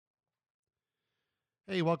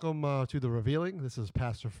Hey, welcome to The Revealing. This is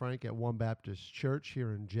Pastor Frank at One Baptist Church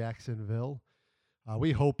here in Jacksonville.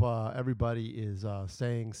 We hope everybody is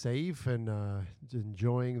staying safe and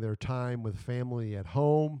enjoying their time with family at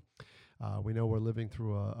home. We know we're living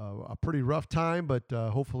through a pretty rough time, but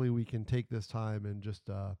hopefully we can take this time and just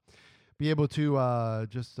be able to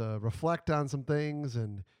reflect on some things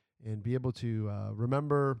and be able to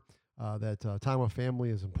remember that time with family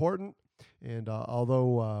is important. And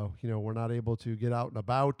although we're not able to get out and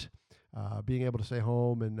about, being able to stay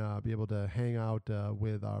home and be able to hang out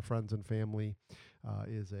with our friends and family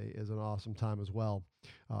is an awesome time as well.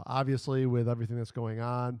 Obviously, with everything that's going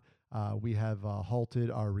on, we have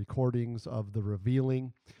halted our recordings of the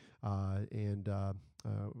revealing, and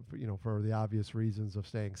for the obvious reasons of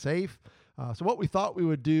staying safe. So what we thought we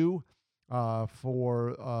would do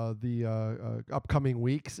for the upcoming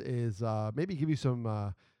weeks is maybe give you some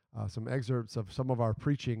excerpts of some of our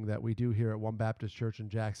preaching that we do here at One Baptist Church in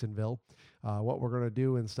Jacksonville. What we're going to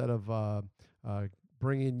do instead of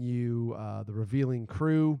bringing you the revealing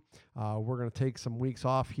crew, we're going to take some weeks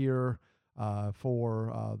off here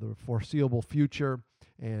for the foreseeable future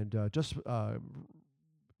and just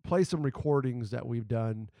play some recordings that we've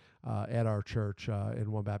done at our church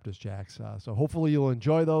in One Baptist Jacks. So hopefully you'll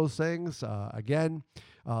enjoy those things. Again,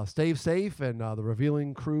 stay safe, and the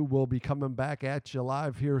Revealing crew will be coming back at you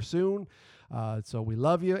live here soon. So we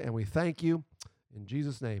love you, and we thank you. In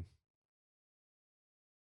Jesus' name.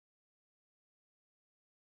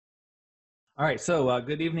 All right, so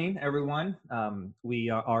good evening, everyone.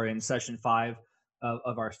 We are in session 5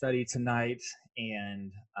 of our study tonight,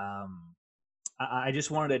 and I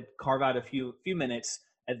just wanted to carve out a few minutes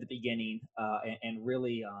at the beginning and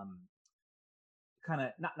really kind of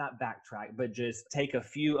not backtrack, but just take a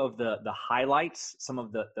few of the highlights, some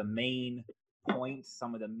of the main points,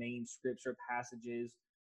 some of the main scripture passages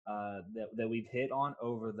that we've hit on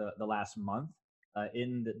over the last month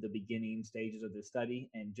in the beginning stages of the study,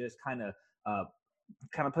 and just kind of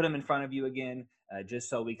put them in front of you again, just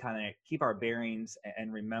so we kind of keep our bearings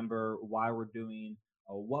and remember why we're doing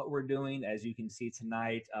what we're doing. As you can see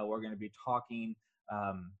tonight, we're going to be talking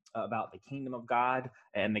about the kingdom of God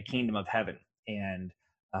and the kingdom of heaven. And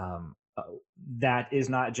that is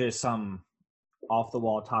not just some off the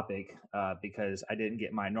wall topic because I didn't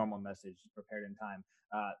get my normal message prepared in time.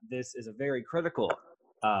 This is a very critical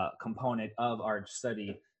component of our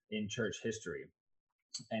study in church history.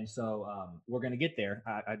 And so we're going to get there.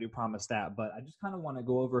 I do promise that. But I just kind of want to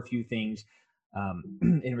go over a few things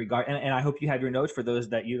in regard. And I hope you have your notes for those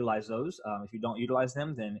that utilize those. If you don't utilize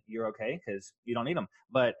them, then you're okay because you don't need them.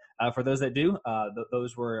 But for those that do,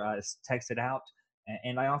 those were texted out.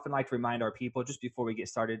 And I often like to remind our people just before we get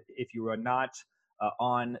started, if you are not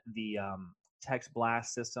on the text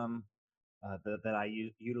blast system that I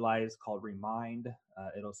utilize called Remind.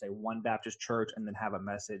 It'll say One Baptist Church and then have a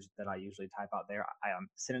message that I usually type out there. I am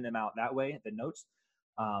sending them out that way, the notes.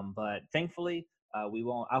 But thankfully, we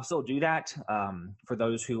won't. I'll still do that for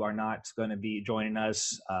those who are not going to be joining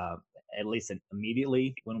us at least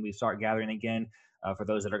immediately when we start gathering again. For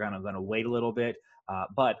those that are going to wait a little bit,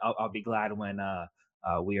 but I'll be glad when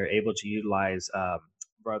we are able to utilize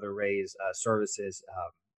Brother Ray's services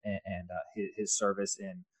and his service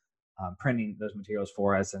in printing those materials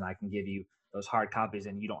for us, and I can give you those hard copies,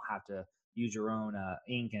 and you don't have to use your own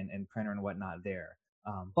ink and printer and whatnot there.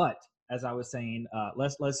 But as I was saying,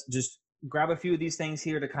 let's just grab a few of these things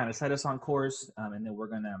here to kind of set us on course, and then we're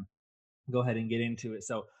going to go ahead and get into it.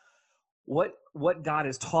 So what God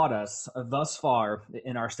has taught us thus far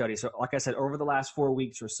in our study. So like I said, over the last 4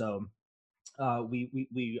 weeks or so,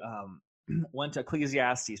 we went to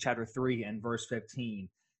Ecclesiastes chapter 3 and verse 15,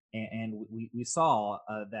 and we saw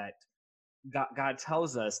that God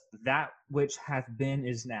tells us that which hath been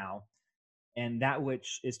is now, and that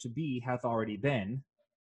which is to be hath already been,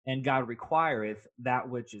 and God requireth that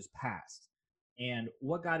which is past. And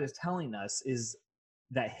what God is telling us is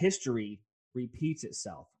that history repeats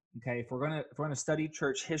itself. Okay, if we're gonna study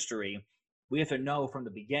church history, we have to know from the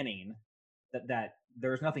beginning that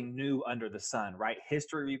there's nothing new under the sun, right?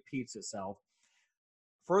 History repeats itself.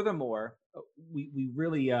 Furthermore, we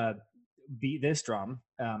really beat this drum.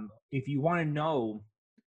 If you want to know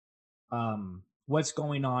what's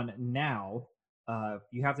going on now,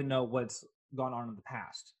 you have to know what's gone on in the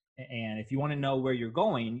past. And if you want to know where you're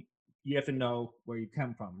going, you have to know where you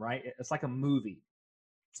come from, right? It's like a movie.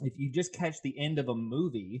 If you just catch the end of a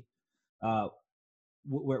movie,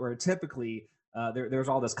 where typically there's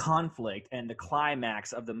all this conflict and the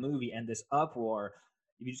climax of the movie and this uproar,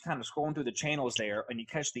 if you just kind of scrolling through the channels there and you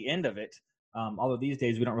catch the end of it, although these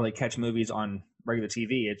days we don't really catch movies on regular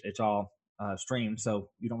TV, it's all stream, so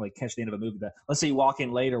you don't really catch the end of a movie. But let's say you walk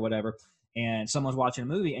in late or whatever, and someone's watching a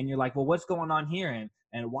movie, and you're like, well, what's going on here?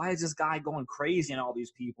 And why is this guy going crazy and all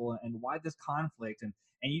these people? And why this conflict? And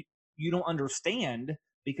you don't understand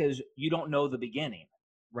because you don't know the beginning,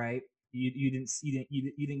 right? You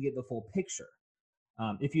didn't get the full picture.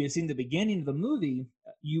 If you had seen the beginning of the movie,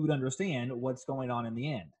 you would understand what's going on in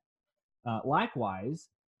the end. Likewise,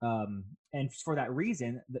 and for that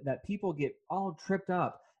reason, that people get all tripped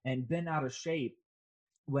up and bent out of shape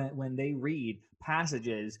when they read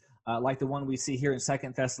passages like the one we see here in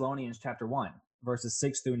 2 Thessalonians chapter 1, verses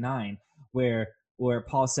 6 through 9, where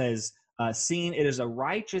Paul says, seeing it is a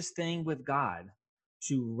righteous thing with God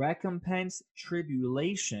to recompense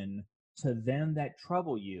tribulation to them that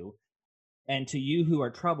trouble you, and to you who are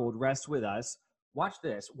troubled, rest with us. Watch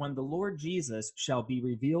this. When the Lord Jesus shall be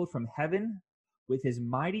revealed from heaven with his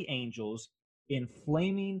mighty angels in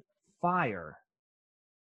flaming fire.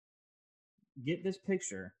 Get this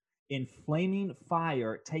picture. In flaming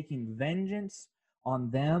fire, taking vengeance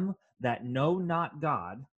on them that know not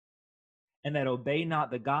God and that obey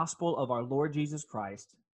not the gospel of our Lord Jesus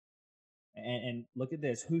Christ. And look at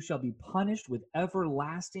this. Who shall be punished with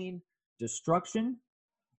everlasting destruction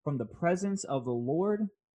from the presence of the Lord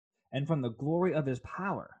and from the glory of his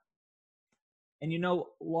power. And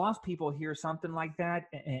lost people hear something like that,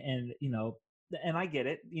 and I get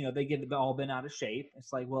it. They get all bent out of shape.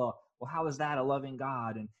 It's like, well, how is that a loving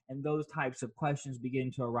God? And those types of questions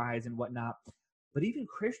begin to arise and whatnot. But even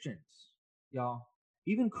Christians, y'all,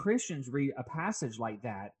 read a passage like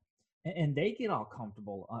that, and they get all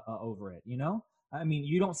comfortable over it. I mean,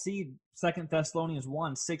 you don't see 2 Thessalonians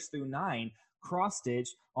 1, 6 through 9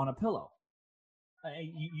 cross-stitched on a pillow.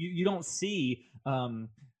 You don't see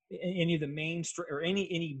any of the mainstream or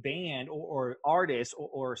any band or artist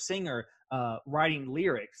or singer writing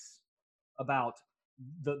lyrics about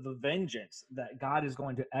the vengeance that God is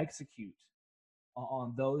going to execute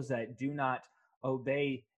on those that do not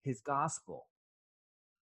obey his gospel.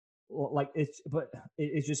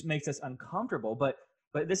 It just makes us uncomfortable. But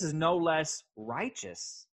this is no less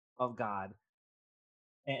righteous of God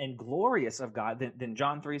and glorious of God than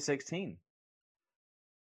John 3:16.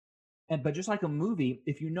 But just like a movie,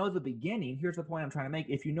 if you know the beginning, here's the point I'm trying to make.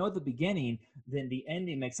 If you know the beginning, then the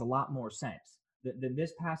ending makes a lot more sense. Then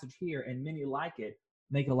this passage here and many like it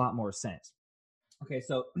make a lot more sense. Okay,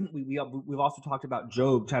 so we've also talked about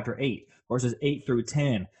Job chapter 8, verses 8 through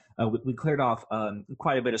 10. We cleared off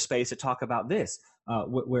quite a bit of space to talk about this,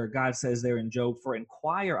 where God says there in Job, "For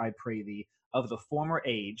inquire, I pray thee, of the former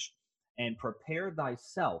age, and prepare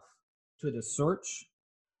thyself to the search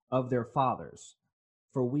of their fathers.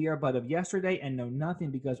 For we are but of yesterday and know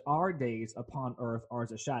nothing, because our days upon earth are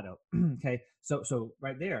as a shadow." Okay, so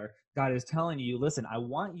right there, God is telling you, listen, I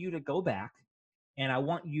want you to go back, and I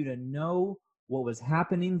want you to know what was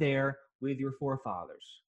happening there with your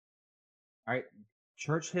forefathers. All right,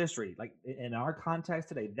 church history, like in our context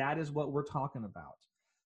today, that is what we're talking about.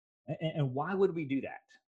 And why would we do that?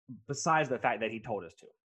 Besides the fact that he told us to.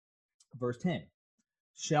 Verse 10,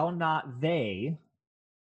 shall not they,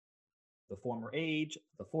 the former age,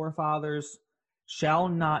 the forefathers, shall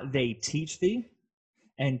not they teach thee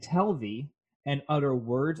and tell thee and utter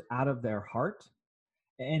words out of their heart?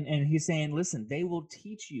 And he's saying, listen, they will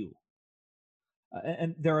teach you.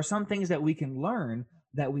 And there are some things that we can learn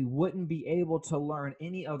that we wouldn't be able to learn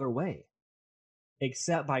any other way,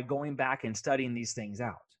 except by going back and studying these things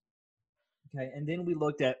out. Okay, and then we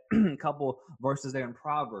looked at a couple verses there in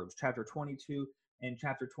Proverbs, chapter 22 and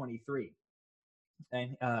chapter 23.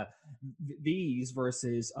 And these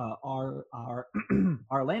verses are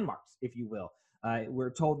our landmarks, if you will.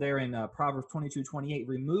 We're told there in Proverbs 22:28,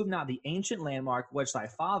 remove not the ancient landmark which thy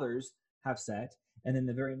fathers have set. And then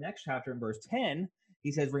the very next chapter in verse 10,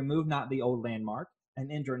 he says, remove not the old landmark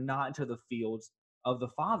and enter not into the fields of the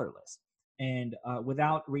fatherless. And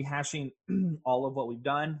without rehashing all of what we've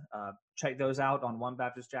done, check those out on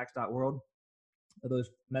onebaptistjacks.world, those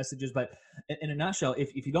messages. But in a nutshell,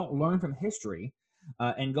 if you don't learn from history,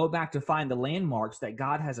 and go back to find the landmarks that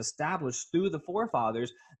God has established through the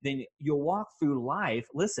forefathers, then you'll walk through life,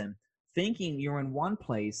 listen, thinking you're in one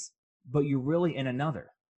place, but you're really in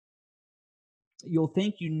another. You'll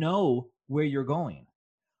think you know where you're going,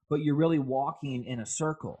 but you're really walking in a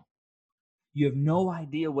circle. You have no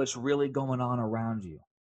idea what's really going on around you,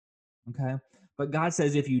 okay? But God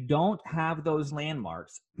says if you don't have those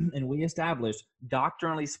landmarks, and we establish,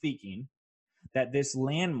 doctrinally speaking, that this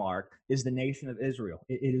landmark is the nation of Israel.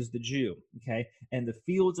 It is the Jew, okay? And the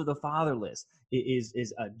fields of the fatherless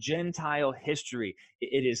is a Gentile history.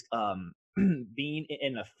 It is being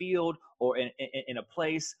in a field or in a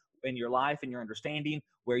place in your life and your understanding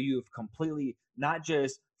where you've completely not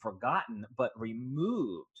just forgotten, but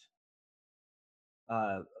removed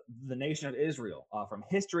uh, the nation of Israel from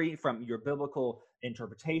history, from your biblical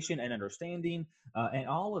interpretation and understanding, and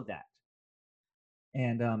all of that.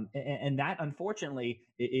 And that unfortunately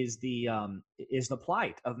is the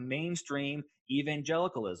plight of mainstream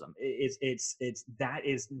evangelicalism. It's that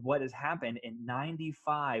is what has happened in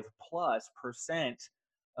 95+%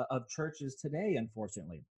 of churches today,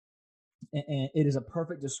 unfortunately. And it is a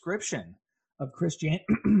perfect description of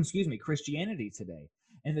Christianity today.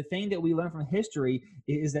 And the thing that we learn from history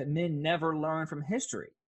is that men never learn from history.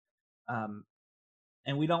 Um,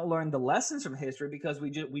 and we don't learn the lessons from history because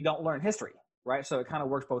we don't learn history, right? So it kind of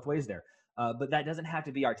works both ways there. But that doesn't have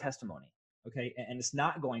to be our testimony, okay? And it's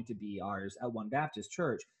not going to be ours at One Baptist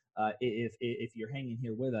Church if you're hanging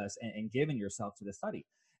here with us and giving yourself to the study.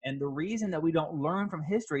 And the reason that we don't learn from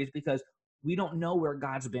history is because we don't know where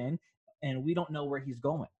God's been and we don't know where He's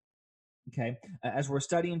going. Okay, as we're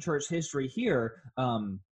studying church history here,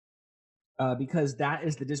 because that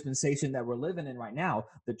is the dispensation that we're living in right now,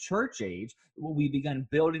 the church age, we began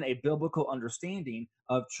building a biblical understanding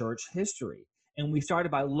of church history. And we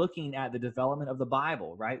started by looking at the development of the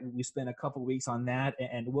Bible, right? We spent a couple weeks on that,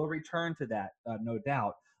 and we'll return to that, no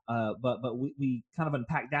doubt. But we kind of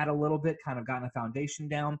unpacked that a little bit, kind of gotten a foundation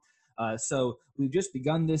down. So we've just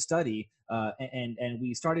begun this study, and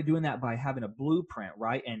we started doing that by having a blueprint,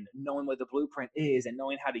 right? And knowing what the blueprint is and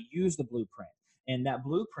knowing how to use the blueprint. And that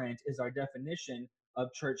blueprint is our definition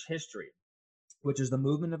of church history, which is the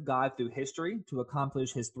movement of God through history to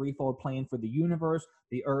accomplish His threefold plan for the universe,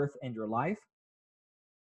 the earth, and your life.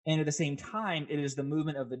 And at the same time, it is the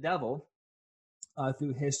movement of the devil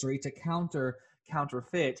through history to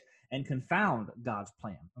counterfeit, and confound God's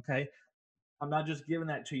plan. Okay, I'm not just giving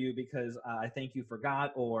that to you because I think you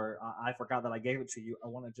forgot or I forgot that I gave it to you. I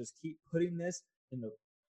want to just keep putting this in the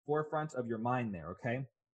forefront of your mind there, okay?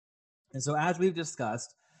 And so as we've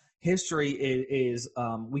discussed, history is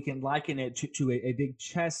we can liken it to a big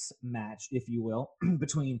chess match, if you will,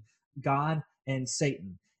 between God and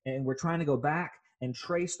Satan. And we're trying to go back and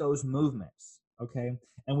trace those movements, okay?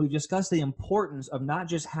 And we've discussed the importance of not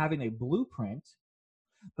just having a blueprint,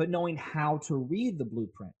 but knowing how to read the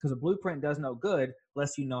blueprint, because a blueprint does no good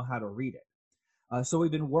unless you know how to read it. So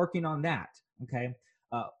we've been working on that, okay?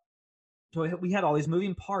 So we had all these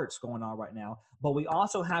moving parts going on right now, but we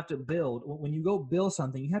also have to build. When you go build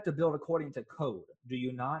something, you have to build according to code, do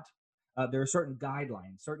you not? There are certain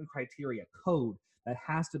guidelines, certain criteria, code that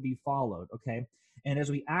has to be followed, okay? And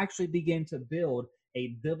as we actually begin to build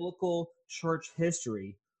a biblical church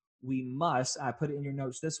history, we must, I put it in your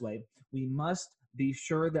notes this way, we must be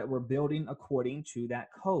sure that we're building according to that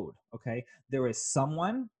code, okay? There is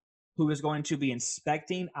someone who is going to be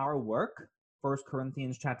inspecting our work, 1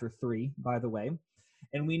 Corinthians chapter 3, by the way,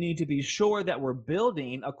 and we need to be sure that we're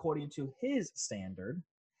building according to his standard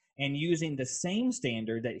and using the same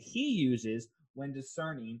standard that he uses when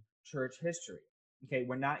discerning church history. Okay,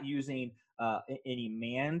 we're not using any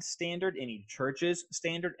man's standard, any church's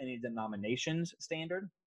standard, any denomination's standard.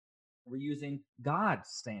 We're using God's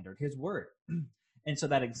standard, his word. And so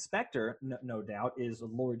that inspector, no doubt, is the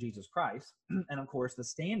Lord Jesus Christ. And of course, the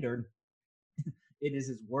standard, it is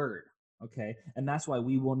his word. Okay, and that's why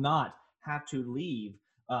we will not have to leave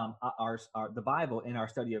the Bible in our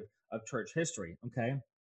study of church history. Okay,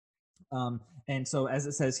 and so as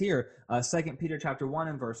it says here, 2 Peter chapter 1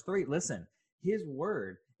 and verse 3, listen, his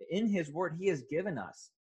word, in his word, he has given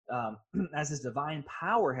us, as his divine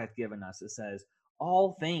power hath given us, it says,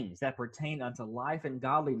 all things that pertain unto life and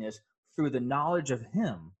godliness through the knowledge of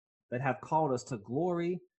him that hath called us to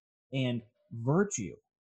glory and virtue.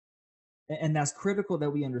 And that's critical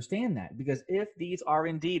that we understand that, because if these are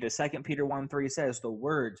indeed, as 2 Peter 1:3 says, the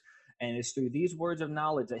words, and it's through these words of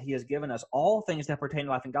knowledge that he has given us all things that pertain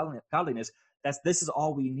to life and godliness, this is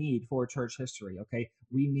all we need for church history, okay?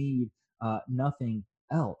 We need nothing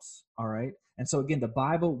else, all right? And so again, the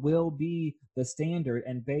Bible will be the standard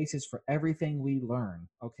and basis for everything we learn,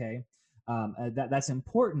 okay? That's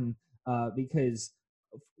important because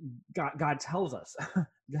God tells us.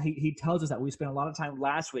 He tells us that. We spent a lot of time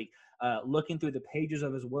last week looking through the pages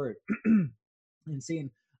of his word and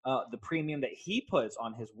seeing the premium that he puts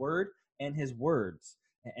on his word and his words.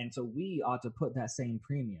 And so we ought to put that same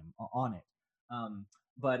premium on it.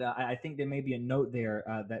 But I think there may be a note there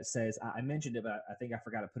that says, I mentioned it, but I think I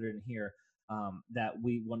forgot to put it in here. that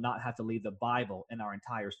we will not have to leave the Bible in our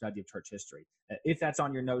entire study of church history. If that's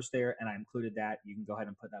on your notes there, and I included that, you can go ahead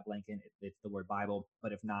and put that blank in. It's the word Bible.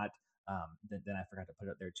 But if not, then I forgot to put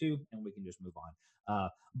it there too, and we can just move on.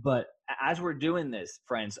 But as we're doing this,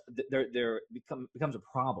 friends, there becomes a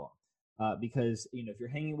problem. Because if you're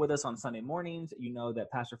hanging with us on Sunday mornings, you know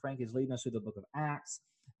that Pastor Frank is leading us through the book of Acts,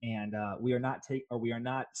 and we are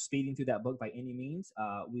not speeding through that book by any means.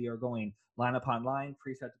 We are going line upon line,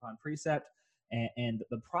 precept upon precept, and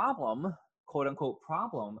the problem, quote unquote,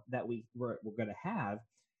 problem that we're going to have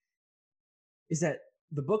is that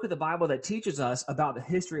the book of the Bible that teaches us about the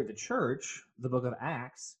history of the church, the book of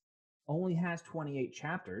Acts, only has 28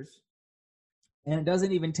 chapters, and it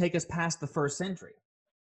doesn't even take us past the first century.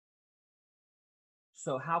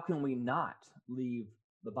 So how can we not leave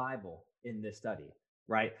the Bible in this study,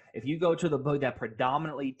 right? If you go to the book that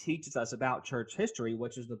predominantly teaches us about church history,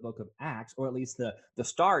 which is the book of Acts, or at least the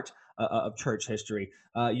start of church history,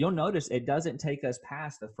 you'll notice it doesn't take us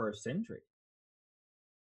past the first century.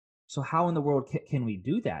 So how in the world can we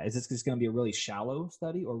do that? Is this just going to be a really shallow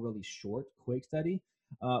study or really short, quick study?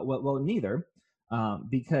 Well, neither,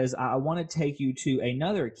 because I want to take you to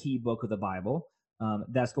another key book of the Bible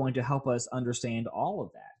that's going to help us understand all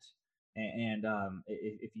of that. And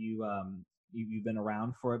if you've been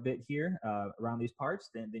around for a bit here around these parts,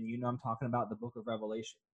 then you know I'm talking about the book of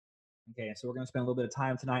Revelation. Okay, and so we're going to spend a little bit of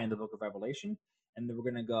time tonight in the book of Revelation, and then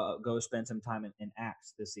we're going to go spend some time in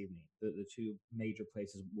Acts this evening, the two major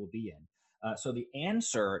places we'll be in. So the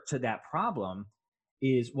answer to that problem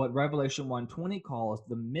is what Revelation 1:20 calls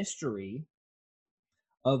the mystery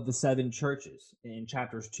of the seven churches in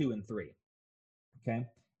chapters 2 and 3. Okay,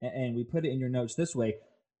 and we put it in your notes this way,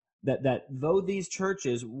 that though these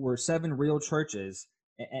churches were seven real churches,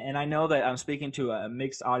 and I know that I'm speaking to a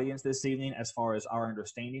mixed audience this evening as far as our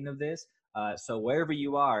understanding of this. So wherever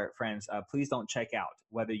you are, friends, please don't check out,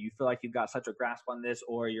 whether you feel like you've got such a grasp on this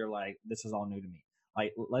or you're like, this is all new to me.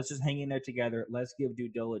 Like, let's just hang in there together. Let's give due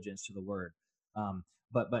diligence to the word.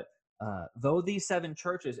 But though these seven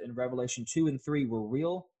churches in Revelation 2 and 3 were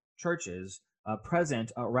real churches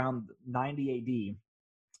present around 90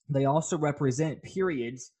 AD, they also represent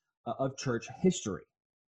periods of church history.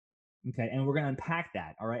 Okay, and we're going to unpack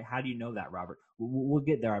that. All right, how do you know that, Robert? We'll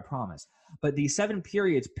get there, I promise. But these seven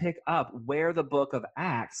periods pick up where the book of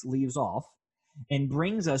Acts leaves off and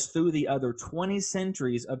brings us through the other 20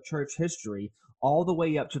 centuries of church history, all the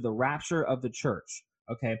way up to the rapture of the church.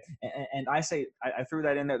 Okay, and I threw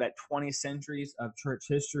that in there, that 20 centuries of church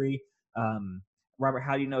history. Robert,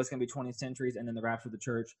 how do you know it's going to be 20 centuries and then the rapture of the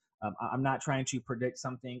church? I'm not trying to predict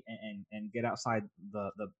something and get outside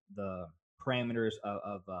the parameters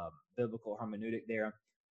of biblical hermeneutic there.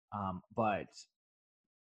 But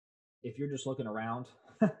if you're just looking around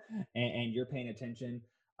and you're paying attention,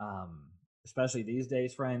 especially these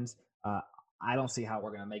days, friends, I don't see how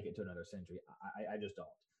we're going to make it to another century. I just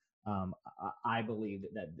don't. I believe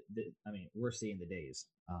that we're seeing the days.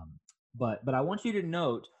 But I want you to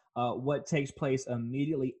note what takes place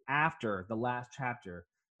immediately after the last chapter,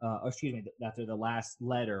 after the last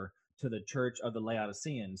letter to the church of the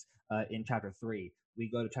Laodiceans in chapter 3. We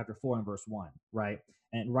go to chapter 4 and verse 1, right?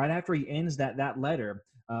 And right after he ends that letter,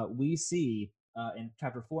 we see in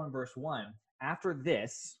chapter 4 and verse 1, after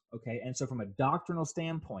this, okay, and so from a doctrinal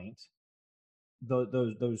standpoint,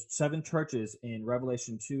 those seven churches in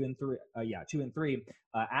Revelation 2 and 3,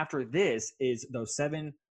 after this is those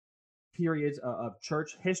seven periods of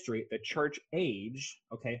church history, the church age,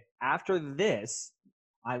 okay? After this,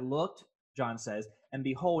 I looked, John says, and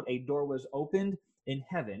behold, a door was opened in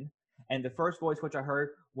heaven, and the first voice which I heard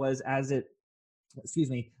was as it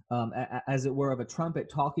were of a trumpet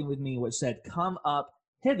talking with me, which said, "Come up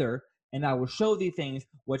hither, and I will show thee things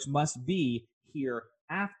which must be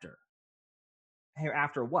hereafter."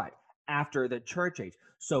 Hereafter what? After the church age.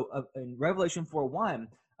 So in Revelation 4:1,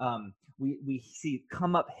 we see,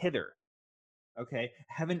 "Come up hither." Okay,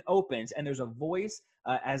 heaven opens, and there's a voice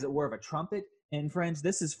as it were of a trumpet. And friends,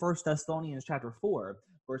 this is 1 Thessalonians chapter 4,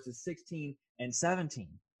 verses 16 and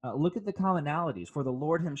 17. Look at the commonalities. "For the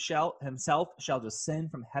Lord himself shall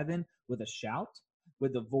descend from heaven with a shout,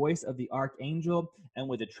 with the voice of the archangel, and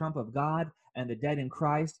with the trump of God, and the dead in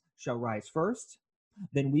Christ shall rise first.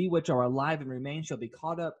 Then we which are alive and remain shall be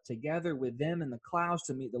caught up together with them in the clouds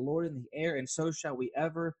to meet the Lord in the air, and so shall we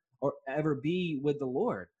ever be with the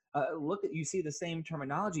Lord." You see the same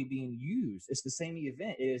terminology being used. It's the same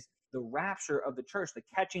event. It is the rapture of the church, the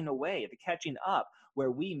catching away, the catching up, where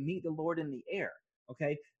we meet the Lord in the air.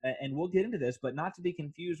 Okay, and we'll get into this, but not to be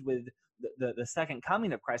confused with the second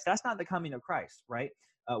coming of Christ. That's not the coming of Christ, right?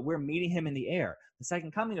 We're meeting him in the air. The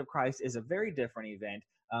second coming of Christ is a very different event.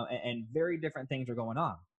 and very different things are going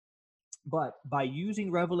on. But by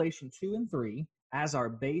using Revelation 2 and 3 as our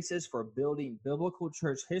basis for building biblical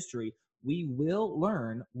church history, we will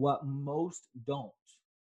learn what most don't.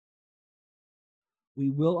 We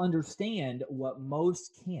will understand what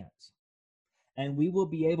most can't. And we will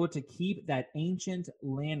be able to keep that ancient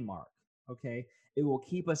landmark, okay? It will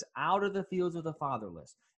keep us out of the fields of the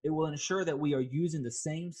fatherless. It will ensure that we are using the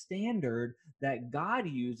same standard that God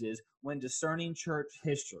uses when discerning church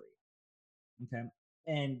history, okay?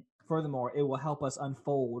 And furthermore, it will help us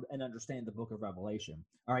unfold and understand the book of Revelation,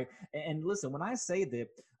 all right? And listen, when I say that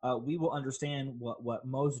we will understand what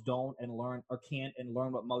most don't and learn, or can't, and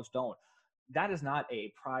learn what most don't, that is not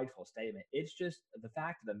a prideful statement. It's just the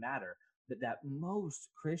fact of the matter that most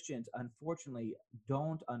Christians, unfortunately,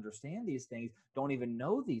 don't understand these things, don't even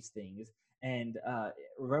know these things. And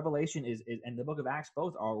Revelation is and the book of Acts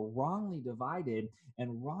both are wrongly divided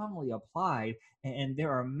and wrongly applied. And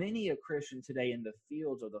there are many a Christian today in the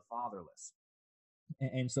fields of the fatherless.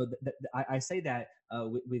 And so I say that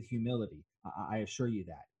with humility. I assure you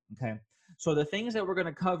that. Okay. So the things that we're going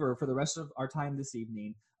to cover for the rest of our time this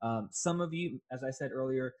evening, some of you, as I said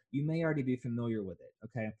earlier, you may already be familiar with it.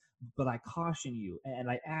 Okay. But I caution you and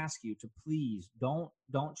I ask you to please don't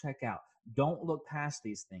check out. Don't look past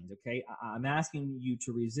these things. Okay. I'm asking you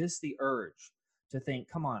to resist the urge to think,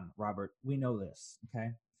 come on, Robert, we know this.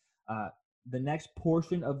 Okay. The next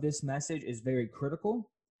portion of this message is very critical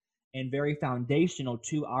and very foundational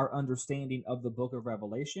to our understanding of the book of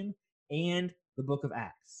Revelation and the book of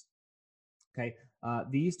Acts. Okay,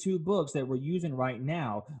 these two books that we're using right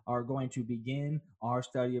now are going to begin our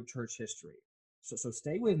study of church history. So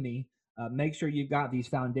stay with me. Make sure you've got these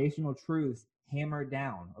foundational truths hammered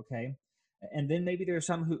down. Okay, and then maybe there are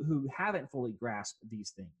some who haven't fully grasped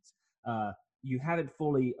these things. You haven't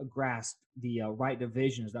fully grasped the right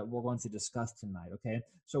divisions that we're going to discuss tonight. Okay,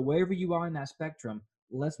 so wherever you are in that spectrum,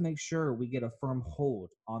 let's make sure we get a firm hold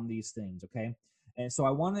on these things, okay? And so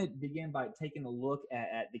I want to begin by taking a look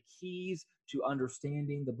at the keys to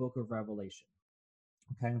understanding the book of Revelation,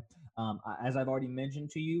 okay? As I've already mentioned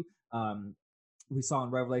to you, we saw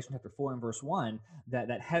in Revelation chapter 4 and verse 1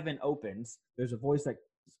 that heaven opens. There's a voice that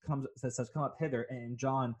says, "Come up hither," and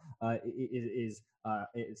John is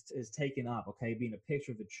taken up, okay, being a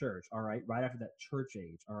picture of the church, all right, right after that church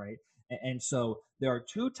age, all right. And so there are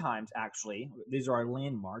two times, actually. These are our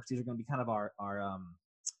landmarks. These are going to be kind of our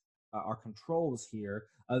controls here.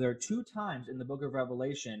 There are two times in the book of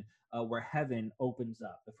Revelation where heaven opens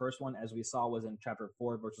up. The first one, as we saw, was in chapter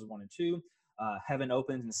 4, verses 1 and 2. Heaven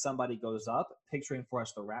opens and somebody goes up, picturing for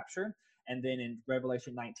us the rapture. And then in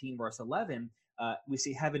Revelation 19, verse 11, we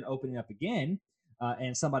see heaven opening up again,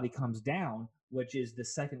 and somebody comes down, which is the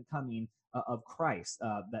second coming of Christ,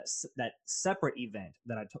 that separate event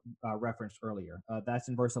that I referenced earlier. That's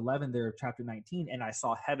in verse 11 there of chapter 19. And I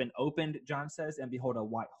saw heaven opened, John says, and behold, a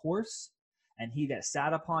white horse, and he that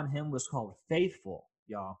sat upon him was called Faithful,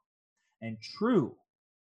 y'all, and True.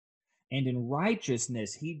 And in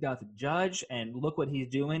righteousness he doth judge, and look what he's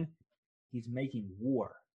doing. He's making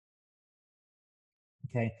war.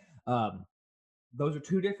 Okay, those are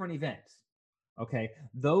two different events. Okay,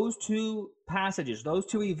 those two passages, those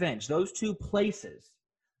two events, those two places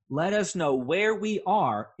let us know where we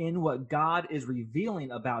are in what God is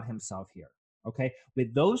revealing about himself here. Okay,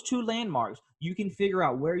 with those two landmarks, you can figure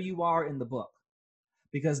out where you are in the book,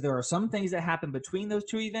 because there are some things that happen between those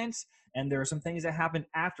two events, and there are some things that happen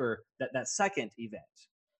after that second event.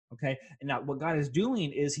 Okay, and now what God is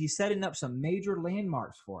doing is he's setting up some major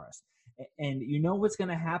landmarks for us. And you know what's going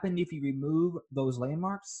to happen if you remove those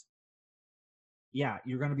landmarks? Yeah,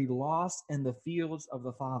 you're going to be lost in the fields of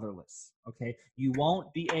the fatherless. Okay, you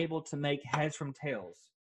won't be able to make heads from tails,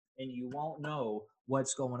 and you won't know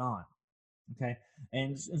what's going on. Okay,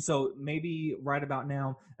 and so maybe right about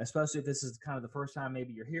now, especially if this is kind of the first time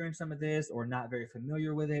maybe you're hearing some of this or not very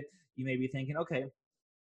familiar with it, you may be thinking, okay,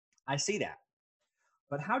 I see that.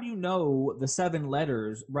 But how do you know the 7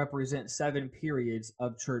 letters represent 7 periods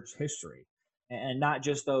of church history and not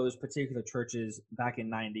just those particular churches back in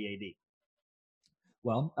 90 AD?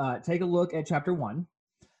 Well, take a look at chapter 1.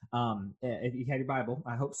 If you have your Bible,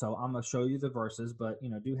 I hope so. I'm going to show you the verses, but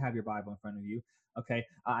do have your Bible in front of you. Okay,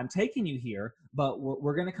 I'm taking you here, but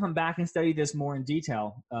we're going to come back and study this more in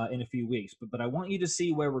detail in a few weeks. But I want you to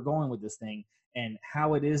see where we're going with this thing and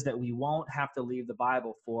how it is that we won't have to leave the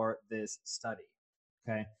Bible for this study.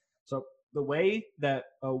 Okay, so the way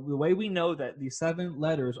we know that these 7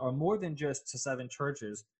 letters are more than just to 7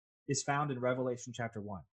 churches is found in Revelation chapter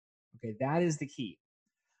 1. Okay, that is the key.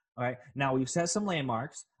 All right, now we've set some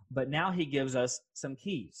landmarks, but now he gives us some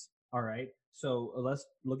keys. All right, so let's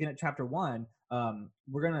looking at chapter 1.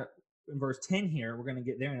 we're going to, in verse 10 here, we're going to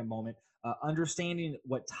get there in a moment, understanding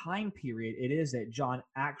what time period it is that John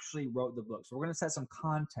actually wrote the book. So we're going to set some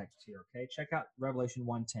context here, okay? Check out Revelation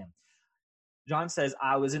 1:10. John says,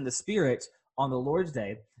 I was in the Spirit on the Lord's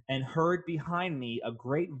day and heard behind me a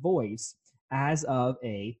great voice as of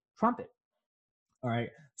a trumpet. All right.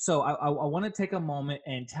 So I want to take a moment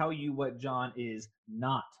and tell you what John is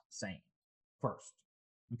not saying first.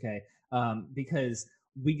 Okay. Because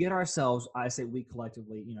we get ourselves, I say we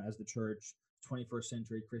collectively, as the church, 21st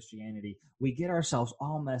century Christianity, we get ourselves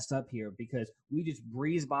all messed up here because we just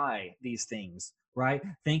breeze by these things, right?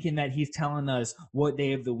 Thinking that he's telling us what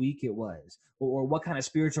day of the week it was, or what kind of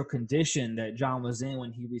spiritual condition that John was in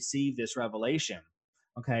when he received this revelation.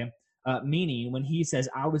 Okay. Meaning when he says,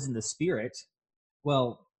 I was in the Spirit,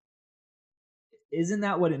 well, isn't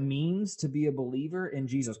that what it means to be a believer in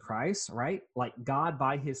Jesus Christ, right? Like God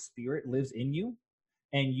by his Spirit lives in you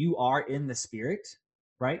and you are in the Spirit,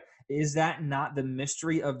 right? Is that not the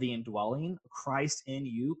mystery of the indwelling, Christ in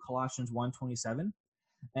you, Colossians 1:27?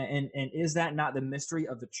 And is that not the mystery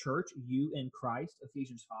of the church, you in Christ,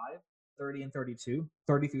 Ephesians 5:30 and 32,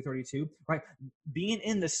 30 through 32, right? Being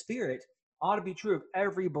in the Spirit ought to be true of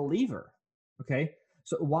every believer, okay?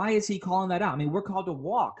 So why is he calling that out? I mean, we're called to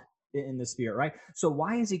walk in the Spirit, right? So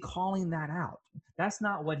why is he calling that out? That's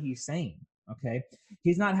not what he's saying, okay?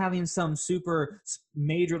 He's not having some super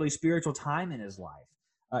majorly spiritual time in his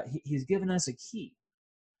life. He's given us a key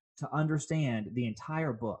to understand the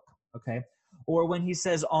entire book, okay? Or when he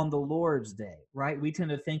says on the Lord's day, right? We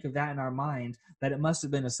tend to think of that in our mind that it must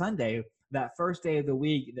have been a Sunday, that first day of the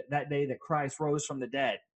week, that day that Christ rose from the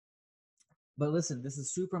dead. But listen, this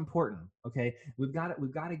is super important, okay? We've got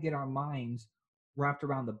to get our minds wrapped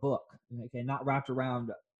around the book, okay? Not wrapped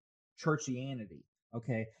around churchianity,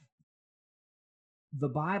 okay? The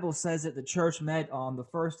Bible says that the church met on the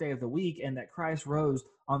first day of the week and that Christ rose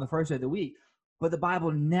on the first day of the week. But the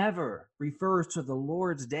Bible never refers to the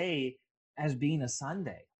Lord's day as being a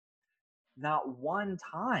Sunday. Not one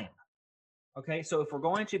time. Okay, so if we're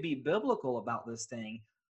going to be biblical about this thing,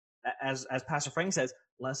 as Pastor Frank says,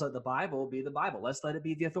 let's let the Bible be the Bible. Let's let it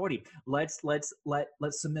be the authority. Let's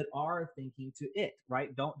submit our thinking to it,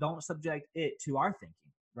 right? Don't subject it to our thinking,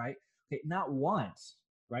 right? Okay, not once,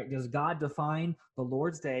 right? Does God define the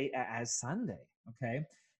Lord's day as Sunday? Okay,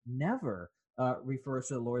 never refers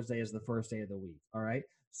to the Lord's day as the first day of the week. All right,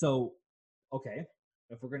 so okay,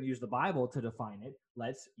 if we're going to use the Bible to define it,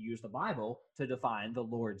 let's use the Bible to define the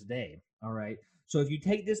Lord's day. All right. So if you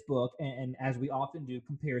take this book and as we often do,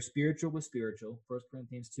 compare spiritual with spiritual, 1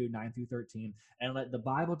 Corinthians 2:9 through 13, and let the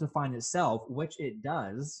Bible define itself, which it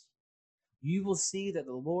does, you will see that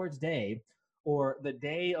the Lord's day or the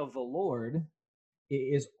day of the Lord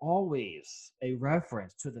is always a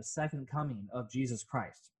reference to the second coming of Jesus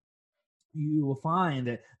Christ. You will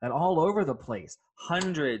find that all over the place,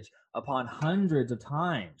 hundreds upon hundreds of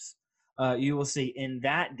times, you will see in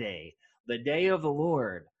that day, the day of the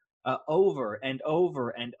Lord, over and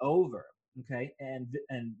over and over. Okay, and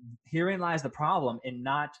herein lies the problem in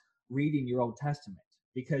not reading your Old Testament,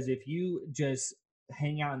 because if you just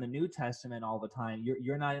hang out in the New Testament all the time,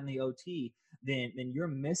 you're not in the OT, then you're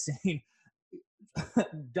missing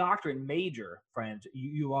doctrine major, friends.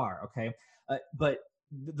 You are, okay, but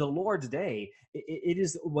the Lord's day, it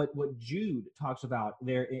is what Jude talks about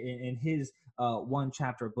there in his one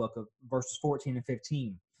chapter book of verses 14 and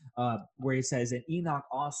 15, where he says, and Enoch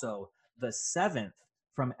also, the seventh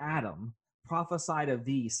from Adam, prophesied of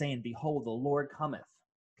thee, saying, behold, the Lord cometh,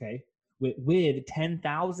 okay, with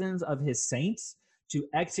 10,000s of his saints to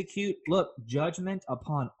execute, look, judgment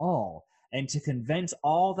upon all, and to convince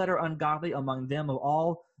all that are ungodly among them of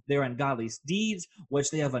all their ungodly deeds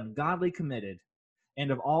which they have ungodly committed, and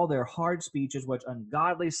of all their hard speeches which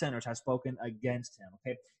ungodly sinners have spoken against him.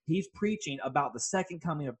 Okay, he's preaching about the second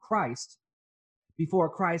coming of Christ before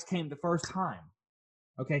Christ came the first time.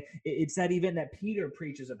 Okay, it's that event that Peter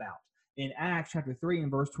preaches about in Acts chapter 3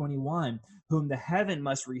 and verse 21, whom the heaven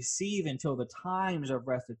must receive until the times of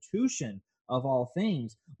restitution of all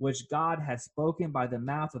things, which God has spoken by the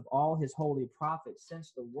mouth of all his holy prophets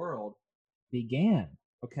since the world began.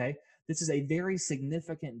 Okay, this is a very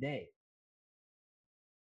significant day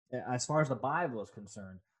as far as the Bible is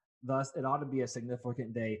concerned. Thus, it ought to be a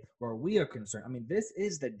significant day where we are concerned. I mean, this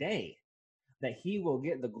is the day that he will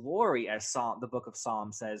get the glory, as the book of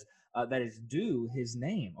Psalms says, that is due his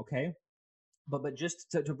name, okay? But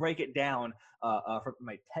just to break it down from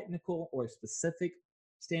a technical or a specific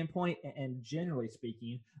standpoint, and generally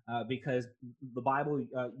speaking, because the Bible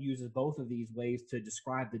uses both of these ways to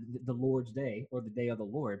describe the Lord's day or the day of the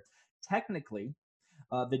Lord. Technically,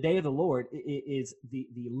 the day of the Lord is the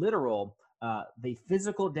literal the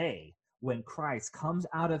physical day when Christ comes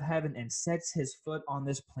out of heaven and sets his foot on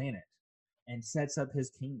this planet and sets up his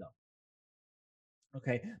kingdom.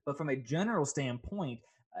 Okay, but from a general standpoint,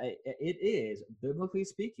 it is, biblically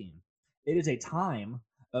speaking, it is a time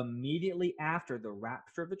immediately after the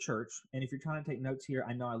rapture of the church. And if you're trying to take notes here,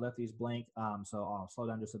 I know I left these blank, so I'll slow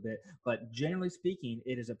down just a bit. But generally speaking,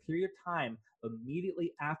 it is a period of time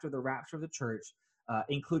immediately after the rapture of the church,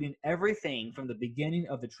 including everything from the beginning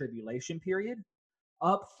of the tribulation period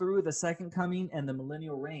up through the second coming and the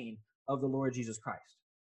millennial reign of the Lord Jesus Christ.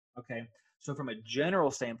 Okay, so from a general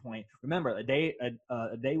standpoint, remember a day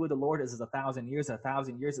with the Lord is 1,000 years.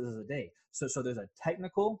 1,000 years is a day. So there's a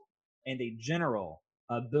technical and a general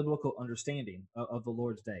biblical understanding of the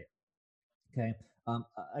Lord's day. Okay.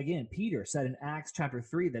 Again, Peter said in Acts chapter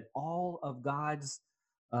 3 that all of God's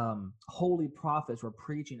holy prophets were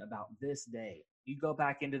preaching about this day. You go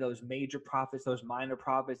back into those major prophets, those minor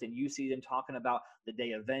prophets, and you see them talking about the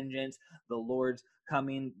day of vengeance, the Lord's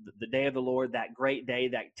coming, the day of the Lord, that great day,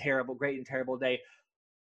 that terrible, great and terrible day.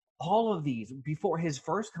 All of these before his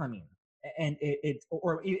first coming, and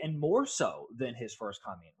and more so than his first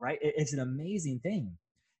coming, right? It's an amazing thing.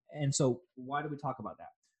 And so why do we talk about that?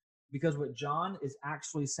 Because what John is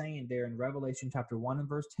actually saying there in Revelation chapter 1 and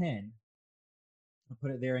verse 10, I'll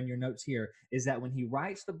put it there in your notes here, is that when he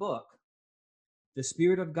writes the book, the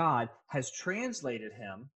Spirit of God has translated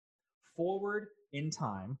him forward in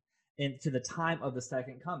time into the time of the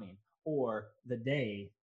second coming, or the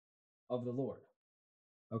day of the Lord.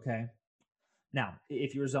 Okay? Now,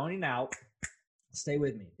 if you're zoning out, stay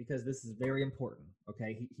with me, because this is very important.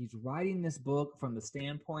 Okay? He's writing this book from the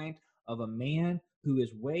standpoint of a man who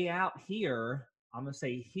is way out here. I'm going to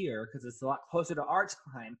say here because it's a lot closer to our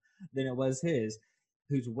time than it was his,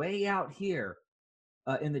 who's way out here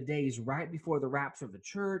in the days right before the rapture of the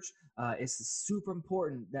church. It's super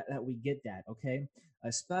important that we get that, okay?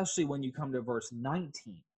 Especially when you come to verse 19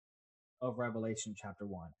 of Revelation chapter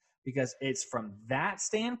 1, because it's from that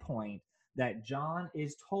standpoint that John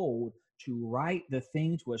is told to write the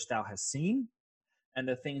things which thou hast seen, and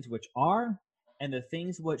the things which are, and the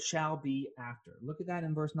things which shall be after. Look at that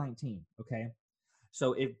in verse 19, okay?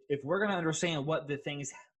 So if we're going to understand what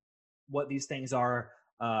these things are,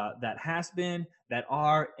 that has been, that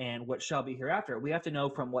are, and what shall be hereafter, we have to know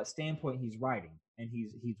from what standpoint he's writing, and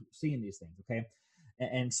he's seeing these things, okay?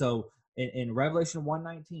 And so in Revelation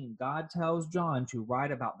 1:19, God tells John to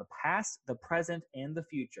write about the past, the present, and the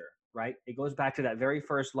future, right? It goes back to that very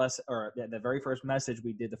first lesson, or the very first message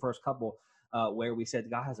we did, the first couple, where we said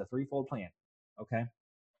God has a threefold plan, okay?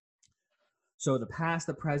 So the past,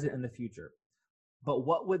 the present, and the future. But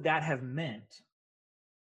what would that have meant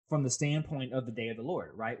from the standpoint of the day of the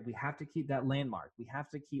Lord, right? We have to keep that landmark. We have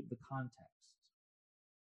to keep the context.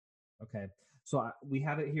 Okay, so we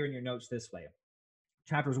have it here in your notes this way.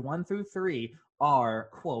 Chapters 1 through 3 are,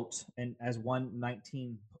 quote, and as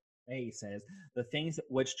 1:19a says, the things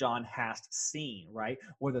which John hast seen, right?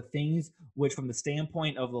 Or the things which from the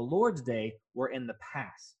standpoint of the Lord's day were in the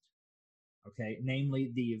past. Okay,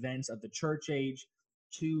 namely the events of the church age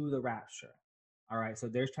to the rapture. All right, so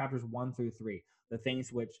there's chapters 1 through 3, the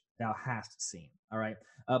things which thou hast seen. All right.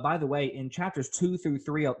 By the way, in chapters 2 and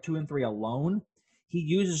 3 alone, he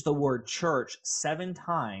uses the word church 7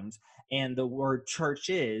 times, and the word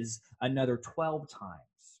churches another 12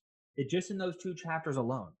 times. It just in those 2 chapters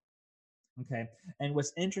alone. Okay. And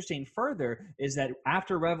what's interesting further is that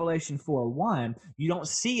after Revelation 4:1, you don't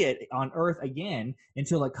see it on earth again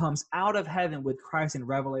until it comes out of heaven with Christ in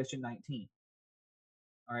Revelation 19.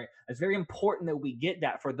 All right. It's very important that we get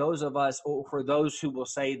that for those of us, or for those who will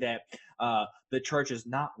say that the church is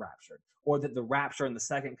not raptured, or that the rapture and the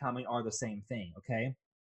second coming are the same thing. Okay.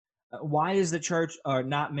 Why is the church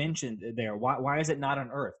not mentioned there? Why is it not on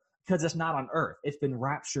earth? Because it's not on earth. It's been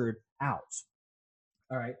raptured out.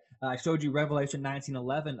 All right. I showed you Revelation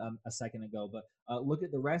 19:11 a second ago, but look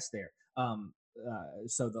at the rest there.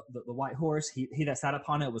 So the white horse, he that sat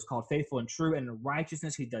upon it was called faithful and true, and in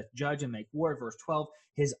righteousness he doth judge and make war. Verse 12,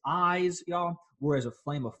 his eyes, y'all, were as a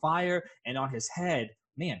flame of fire, and on his head,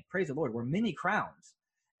 man, praise the Lord, were many crowns.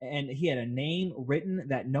 And he had a name written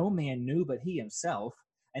that no man knew but he himself,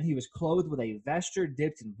 and he was clothed with a vesture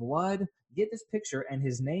dipped in blood. Get this picture, and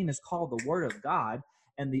his name is called the Word of God.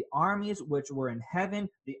 And the armies which were in heaven,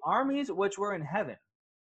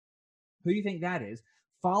 who do you think that is,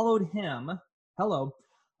 followed him,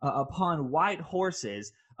 upon white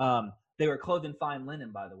horses. They were clothed in fine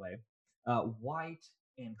linen, by the way, white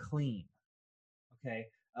and clean. Okay,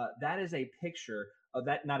 that is a picture of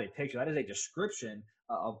that, not a picture, that is a description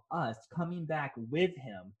of us coming back with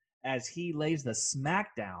him as he lays the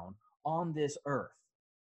smackdown on this earth.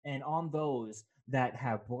 and on those that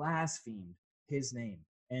have blasphemed his name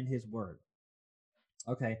and his word.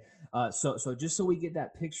 Okay, so just so we get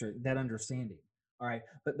that picture, that understanding. All right,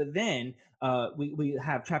 but then we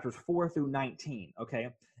have chapters 4 through 19. Okay,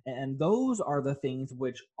 and those are the things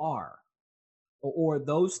which are, or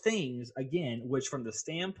those things again, which from the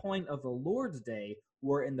standpoint of the Lord's day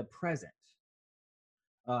were in the present.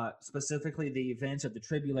 Specifically the events of the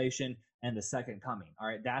tribulation and the second coming. All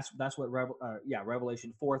right, that's what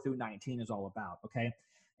Revelation 4 through 19 is all about. Okay,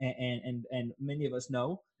 and many of us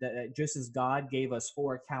know that just as God gave us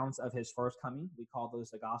 4 accounts of His first coming, we call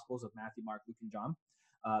those the Gospels of Matthew, Mark, Luke, and John.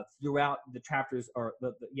 Throughout the chapters, or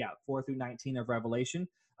 4 through 19 of Revelation,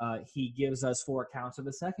 He gives us 4 accounts of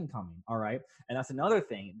the second coming. All right, and that's another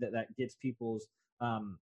thing that gets people's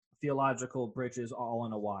theological bridges all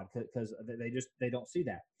in a wad, because they don't see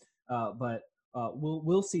that. But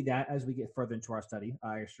we'll see that as we get further into our study.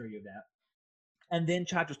 I assure you of that. And then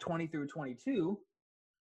chapters 20 through 22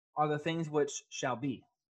 are the things which shall be.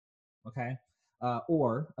 Okay,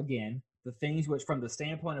 or again, the things which, from the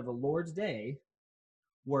standpoint of the Lord's day,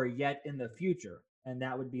 were yet in the future, and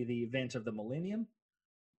that would be the event of the millennium,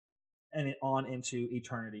 and on into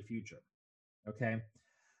eternity future. Okay.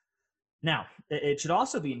 Now, it should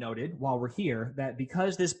also be noted while we're here that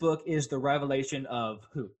because this book is the revelation of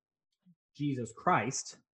who? Jesus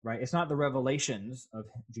Christ, right? It's not the revelations of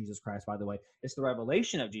Jesus Christ, by the way. It's the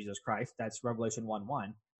revelation of Jesus Christ. That's Revelation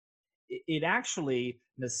 1:1. It actually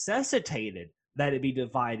necessitated that it be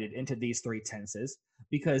divided into these 3 tenses,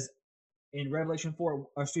 because in Revelation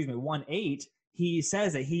 1:8, he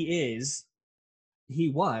says that he is,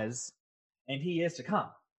 he was, and he is to come.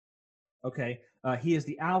 Okay, he is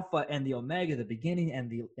the Alpha and the Omega, the beginning and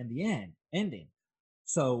the ending.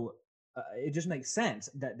 So it just makes sense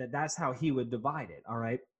that's how he would divide it. All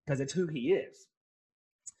right, because it's who he is.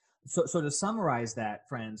 So to summarize that,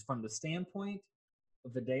 friends, from the standpoint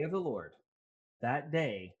of the day of the Lord, that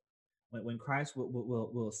day when Christ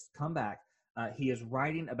will come back, he is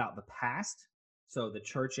writing about the past. So the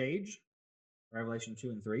church age, Revelation 2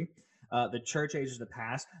 and 3. The church age is the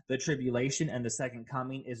past. The tribulation and the second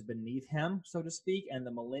coming is beneath him, so to speak, and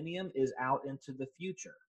the millennium is out into the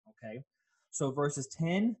future. Okay, so verses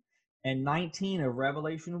 10 and 19 of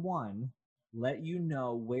Revelation 1 let you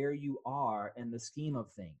know where you are in the scheme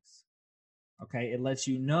of things. Okay, it lets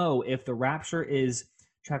you know if the rapture is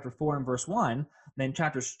chapter 4 and verse 1, then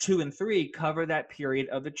chapters 2 and 3 cover that period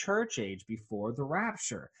of the church age before the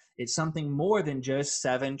rapture. It's something more than just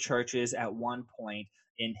 7 churches at one point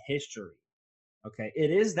in history. Okay,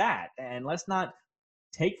 it is that, and let's not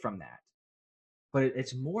take from that, but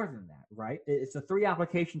it's more than that, right? It's the 3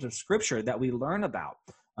 applications of Scripture that we learn about: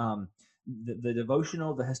 the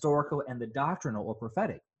devotional, the historical, and the doctrinal or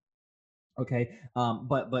prophetic. Okay,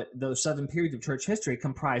 but those 7 periods of church history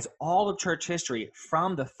comprise all of church history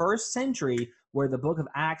from the first century, where the book of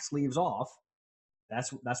Acts leaves off.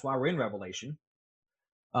 That's why we're in Revelation,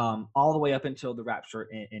 all the way up until the rapture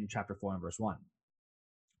in chapter 4 and verse 1.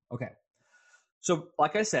 Okay, so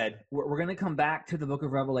like I said, we're going to come back to the book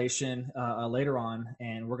of Revelation later on,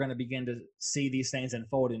 and we're going to begin to see these things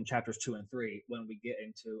unfold in chapters 2 and 3 when we get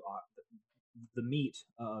into the meat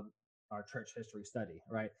of our church history study,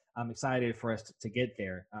 right? I'm excited for us to get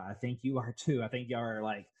there. I think you are too. I think y'all are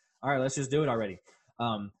like, all right, let's just do it already.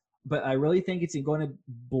 But I really think it's going to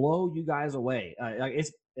blow you guys away.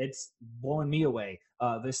 It's blowing me away,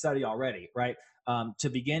 this study already, right? To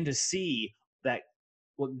begin to see that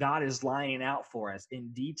what God is lining out for us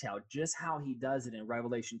in detail, just how he does it in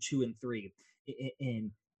Revelation 2 and 3,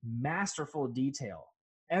 in masterful detail.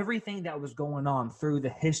 Everything that was going on through the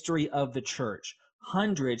history of the church,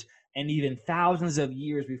 hundreds and even thousands of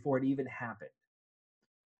years before it even happened.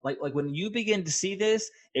 Like when you begin to see this,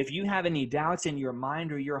 if you have any doubts in your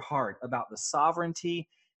mind or your heart about the sovereignty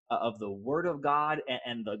of the Word of God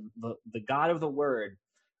and the God of the Word,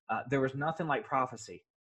 there was nothing like prophecy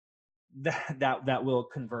that will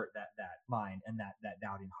convert that mind and that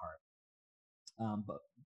doubting heart. But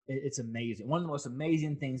it's amazing. One of the most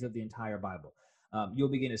amazing things of the entire Bible. You'll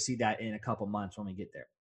begin to see that in a couple months when we get there.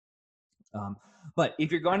 But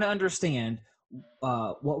if you're going to understand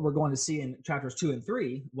what we're going to see in chapters 2 and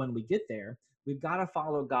 3 when we get there, we've got to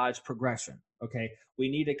follow God's progression. Okay, we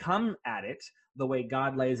need to come at it the way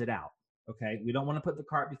God lays it out. Okay, we don't want to put the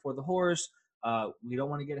cart before the horse. We don't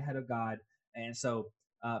want to get ahead of God. And so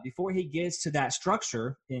before he gets to that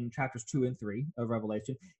structure in chapters 2 and 3 of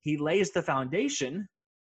Revelation, he lays the foundation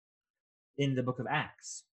in the book of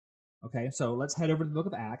Acts. Okay, so let's head over to the book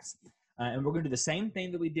of Acts. And we're going to do the same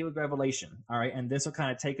thing that we did with Revelation, all right? And this will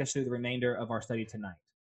kind of take us through the remainder of our study tonight.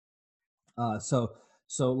 So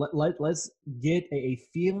So let's get a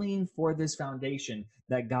feeling for this foundation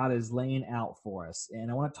that God is laying out for us.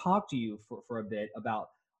 And I want to talk to you for a bit about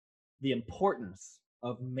the importance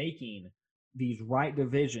of making these right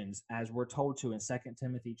divisions as we're told to in 2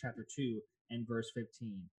 Timothy chapter 2 and verse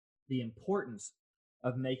 15. The importance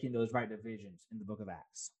of making those right divisions in the book of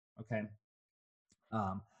Acts. Okay.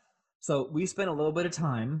 So we spent a little bit of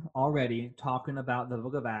time already talking about the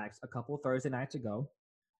book of Acts a couple of Thursday nights ago.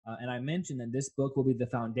 And I mentioned that this book will be the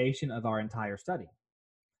foundation of our entire study.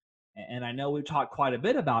 And I know we've talked quite a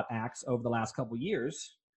bit about Acts over the last couple of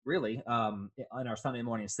years, really, in our Sunday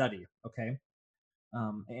morning study, okay?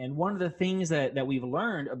 And one of the things that we've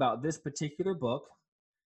learned about this particular book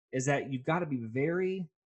is that you've got to be very,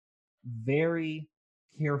 very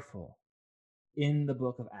careful in the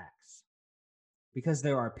book of Acts, because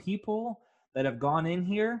there are people that have gone in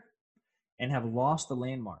here and have lost the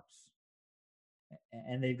landmarks,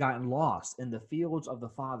 and they've gotten lost in the fields of the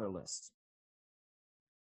fatherless.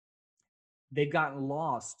 They've gotten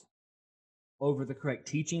lost over the correct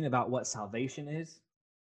teaching about what salvation is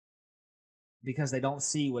because they don't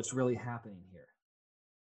see what's really happening here.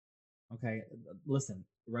 Okay, listen,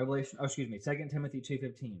 2 Timothy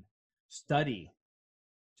 2:15. Study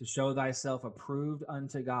to show thyself approved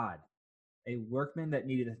unto God, a workman that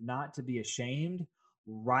needeth not to be ashamed,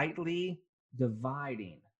 rightly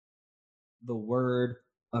dividing the word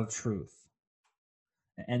of truth.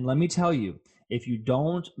 And let me tell you, if you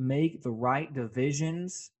don't make the right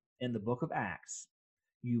divisions in the book of Acts,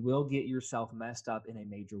 you will get yourself messed up in a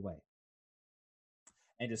major way.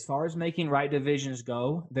 And as far as making right divisions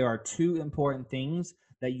go, there are two important things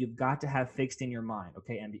that you've got to have fixed in your mind,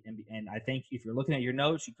 okay? And I think if you're looking at your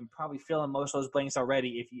notes, you can probably fill in most of those blanks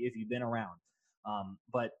already if you've been around.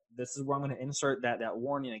 But this is where I'm going to insert that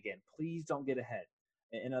warning again. Please don't get ahead.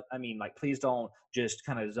 And I mean, like, please don't just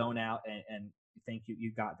kind of zone out and think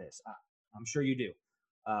you got this. I'm sure you do.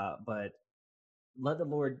 But let the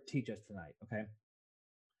Lord teach us tonight, okay?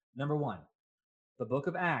 Number one, the book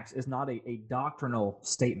of Acts is not a doctrinal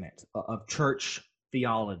statement of church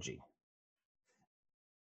theology.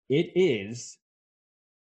 It is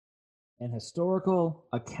an historical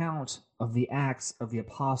account of the Acts of the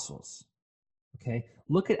Apostles. Okay?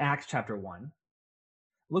 Look at Acts chapter 1.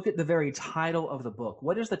 Look at the very title of the book.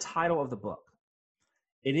 What is the title of the book?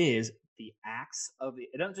 It is the Acts of the,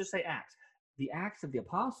 it doesn't just say Acts, the Acts of the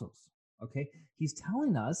Apostles. Okay? He's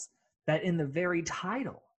telling us that in the very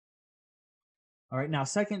title. All right, now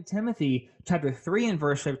 2 Timothy chapter 3 and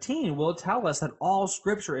verse 15 will tell us that all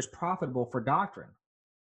scripture is profitable for doctrine.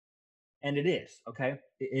 And it is, okay?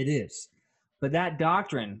 It is. But that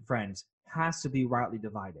doctrine, friends, has to be rightly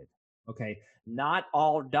divided, okay? Not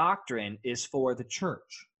all doctrine is for the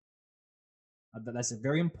church. That's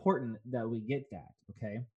very important that we get that,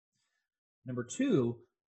 okay? Number two,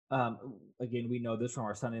 again, we know this from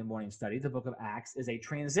our Sunday morning study, the book of Acts is a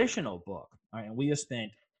transitional book, all right? And we have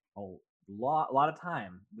spent a lot of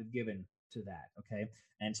time we've given to that, okay?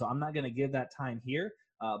 And so I'm not going to give that time here,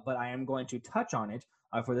 but I am going to touch on it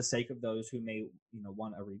for the sake of those who may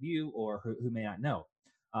want a review or who may not know.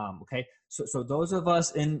 Okay, so those of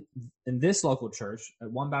us in this local church,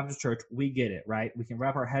 at One Baptist Church, we get it, right? We can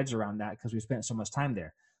wrap our heads around that because we spent so much time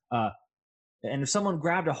there. And if someone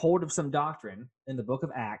grabbed a hold of some doctrine in the book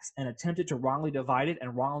of Acts and attempted to wrongly divide it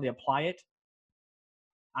and wrongly apply it,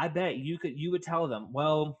 I bet you would tell them,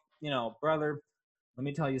 well, brother, let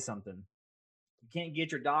me tell you something. You can't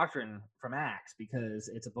get your doctrine from Acts because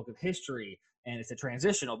it's a book of history and it's a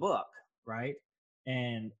transitional book, right?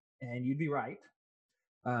 And you'd be right.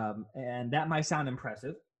 And that might sound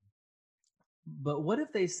impressive. But what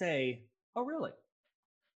if they say, oh, really?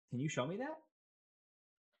 Can you show me that?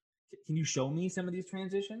 Can you show me some of these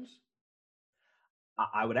transitions?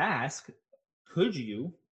 I would ask, could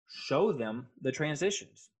you show them the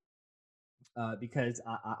transitions? Because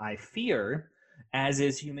I fear, as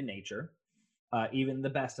is human nature, even the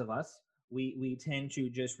best of us, we tend to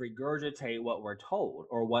just regurgitate what we're told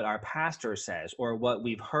or what our pastor says or what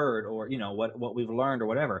we've heard or what we've learned or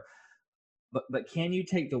whatever. But can you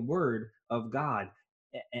take the word of God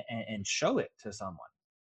and show it to someone?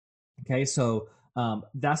 Okay, so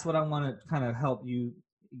that's what I want to kind of help you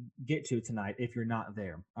get to tonight if you're not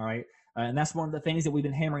there. All right. And that's one of the things that we've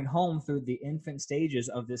been hammering home through the infant stages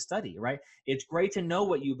of this study, right? It's great to know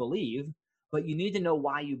what you believe, but you need to know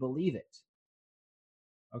why you believe it.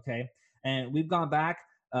 Okay. And we've gone back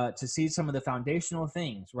to see some of the foundational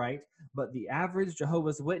things, right? But the average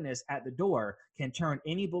Jehovah's Witness at the door can turn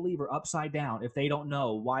any believer upside down if they don't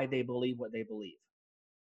know why they believe what they believe.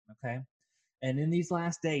 Okay. And in these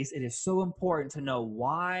last days, it is so important to know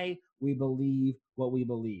why we believe what we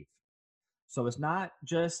believe. So it's not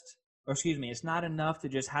just, or excuse me, it's not enough to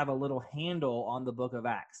just have a little handle on the book of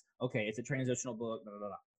Acts. Okay, it's a transitional book, blah, blah,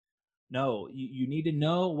 blah. No, you need to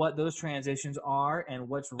know what those transitions are and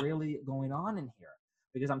what's really going on in here.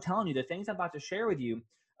 Because I'm telling you, the things I'm about to share with you,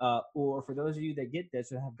 or for those of you that get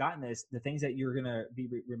this or have gotten this, the things that you're going to be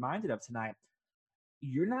reminded of tonight,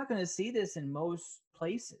 you're not going to see this in most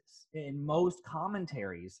places, in most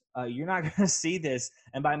commentaries. You're not going to see this.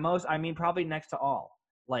 And by most, I mean probably next to all.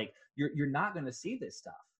 Like, you're not going to see this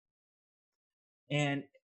stuff. And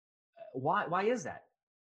why is that?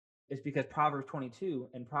 It's because Proverbs 22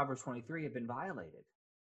 and Proverbs 23 have been violated.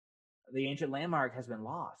 The ancient landmark has been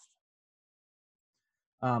lost.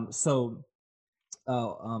 Let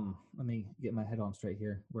me get my head on straight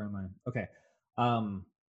here. Where am I? Okay.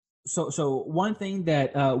 So one thing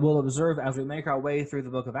that we'll observe as we make our way through the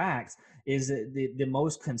book of Acts is that the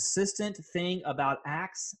most consistent thing about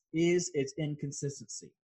Acts is its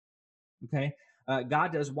inconsistency. Okay?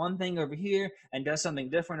 God does one thing over here and does something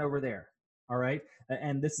different over there. All right?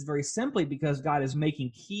 And this is very simply because God is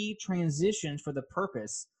making key transitions for the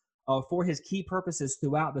purpose, for his key purposes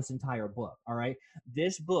throughout this entire book. All right?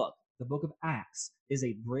 This book, the book of Acts, is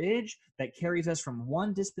a bridge that carries us from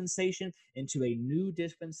one dispensation into a new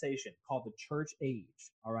dispensation called the church age.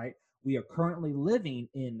 All right? We are currently living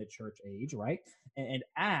in the church age, right? And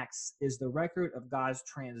Acts is the record of God's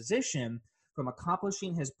transition from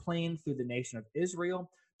accomplishing his plan through the nation of Israel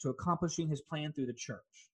to accomplishing his plan through the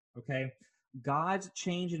church. Okay? God's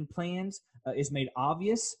change in plans is made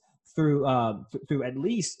obvious through at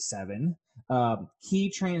least 7 key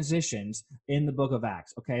transitions in the book of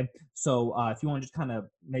Acts. Okay, so if you want to just kind of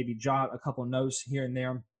maybe jot a couple notes here and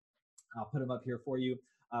there, I'll put them up here for you.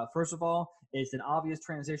 First of all, it's an obvious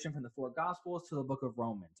transition from the 4 Gospels to the book of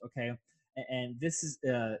Romans. Okay, and this is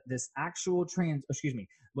this actual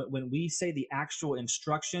when we say the actual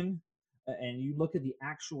instruction, and you look at the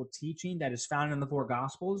actual teaching that is found in the 4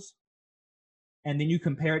 Gospels, and then you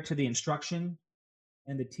compare it to the instruction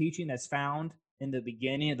and the teaching that's found in the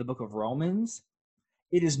beginning of the book of Romans,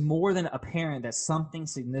 it is more than apparent that something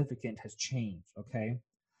significant has changed, okay?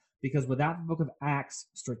 Because without the book of Acts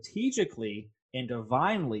strategically and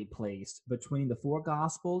divinely placed between the 4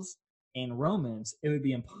 Gospels and Romans, it would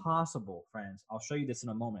be impossible, friends. I'll show you this in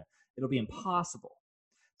a moment. It'll be impossible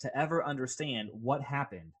to ever understand what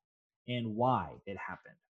happened and why it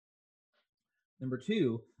happened. Number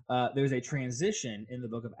 2, there's a transition in the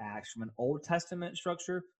book of Acts from an Old Testament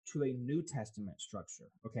structure to a New Testament structure,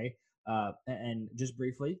 okay? And just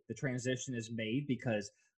briefly, the transition is made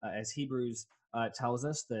because, as Hebrews tells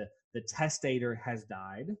us, the testator has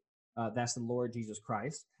died. That's the Lord Jesus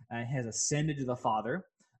Christ, and has ascended to the Father,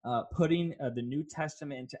 putting the New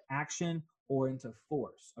Testament into action or into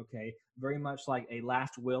force, okay? Very much like a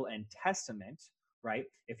last will and testament, right?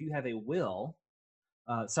 If you have a will,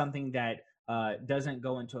 something that doesn't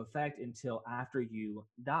go into effect until after you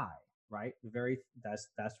die, right?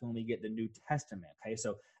 That's when we get the New Testament. Okay,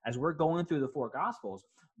 so as we're going through the 4 Gospels,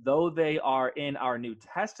 though they are in our New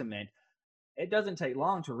Testament, it doesn't take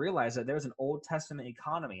long to realize that there's an Old Testament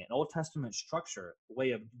economy, an Old Testament structure,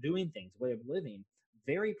 way of doing things, way of living,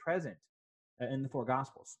 very present in the 4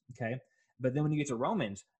 Gospels. Okay, but then when you get to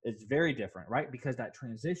Romans, it's very different, right? Because that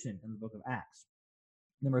transition in the book of Acts.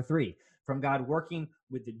 Number 3, from God working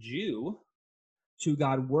with the Jew to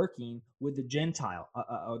God working with the Gentile,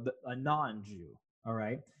 a non-Jew, all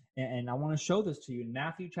right? And I want to show this to you in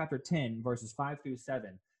Matthew chapter 10, verses 5 through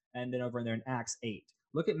 7, and then over in there in Acts 8.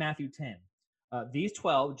 Look at Matthew 10. These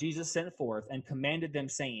 12 Jesus sent forth and commanded them,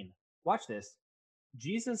 saying, watch this,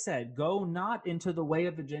 Jesus said, go not into the way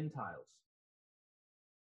of the Gentiles,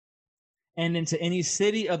 and into any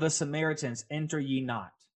city of the Samaritans enter ye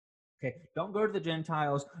not. Okay, don't go to the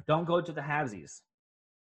Gentiles, don't go to the halvesies.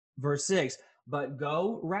 Verse 6, but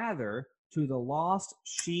go rather to the lost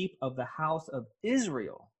sheep of the house of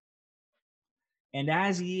Israel. And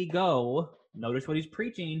as ye go, notice what he's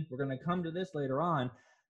preaching. We're going to come to this later on.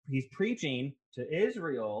 He's preaching to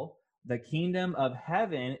Israel, the kingdom of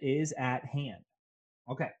heaven is at hand.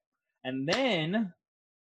 Okay. And then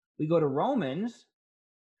we go to Romans,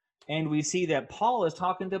 and we see that Paul is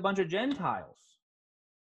talking to a bunch of Gentiles.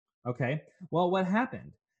 Okay. Well, what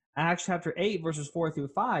happened? Acts chapter 8, verses 4 through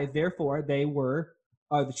 5, therefore they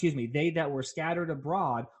that were scattered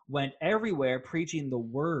abroad went everywhere preaching the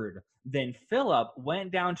word. Then Philip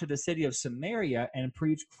went down to the city of Samaria and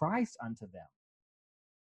preached Christ unto them.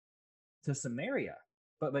 To Samaria.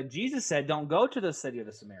 But Jesus said, don't go to the city of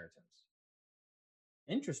the Samaritans.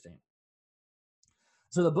 Interesting.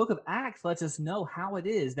 So the book of Acts lets us know how it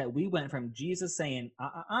is that we went from Jesus saying,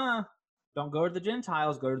 don't go to the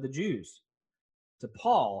Gentiles, go to the Jews, to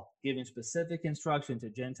Paul giving specific instruction to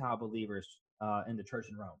Gentile believers in the church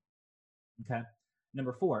in Rome. Okay.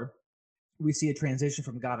 Number 4, we see a transition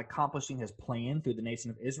from God accomplishing his plan through the nation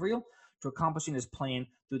of Israel to accomplishing his plan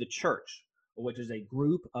through the church, which is a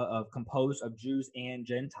group composed of Jews and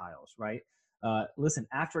Gentiles, right? Listen,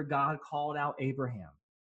 after God called out Abraham,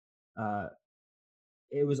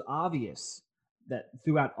 it was obvious that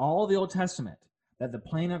throughout all the Old Testament that the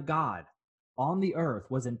plan of God on the earth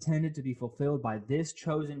was intended to be fulfilled by this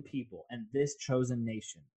chosen people and this chosen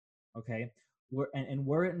nation. Okay? And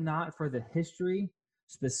were it not for the history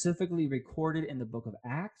specifically recorded in the book of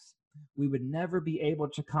Acts, we would never be able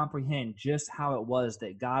to comprehend just how it was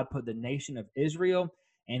that God put the nation of Israel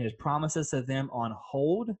and his promises to them on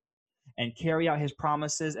hold and carry out his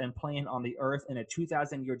promises and plan on the earth in a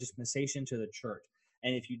 2,000-year dispensation to the church.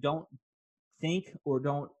 And if you don't think or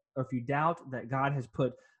if you doubt that God has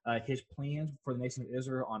put his plans for the nation of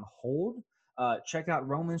Israel on hold, check out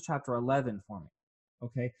Romans chapter 11 for me.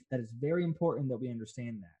 Okay, that is very important that we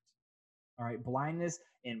understand that. All right, blindness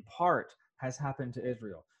in part has happened to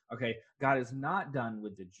Israel. Okay, God is not done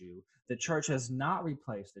with the Jew. The church has not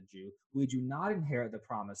replaced the Jew. We do not inherit the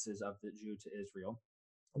promises of the Jew to Israel.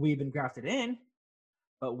 We've been grafted in,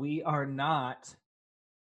 but we are not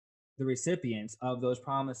the recipients of those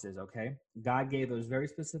promises. Okay, God gave those very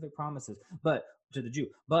specific promises, but to the Jew.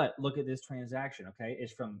 But look at this transaction. Okay,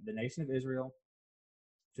 it's from the nation of Israel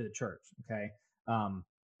to the church. Okay,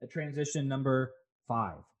 transition number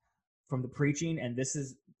 5 from the preaching, and this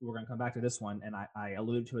is, we're going to come back to this one, and I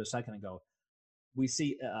alluded to it a second ago. We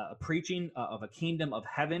see a preaching of a kingdom of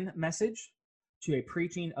heaven message to a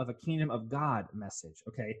preaching of a kingdom of God message.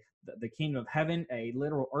 Okay, the kingdom of heaven, a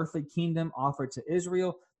literal earthly kingdom offered to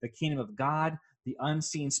Israel, the kingdom of God, the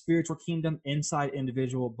unseen spiritual kingdom inside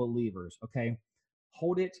individual believers. Okay,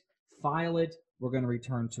 hold it, file it, we're going to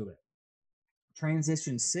return to it.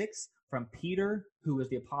 Transition 6, from Peter, who is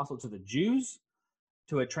the apostle to the Jews,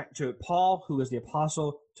 to Paul, who is the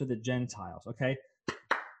apostle to the Gentiles. Okay,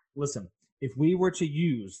 listen, if we were to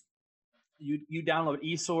use, you download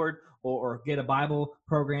eSword or get a Bible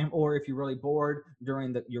program, or if you're really bored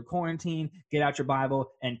during your quarantine, get out your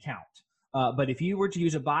Bible and count. But if you were to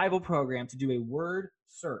use a Bible program to do a word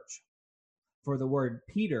search for the word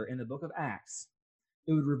Peter in the book of Acts,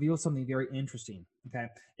 it would reveal something very interesting. Okay,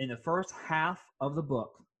 in the first half of the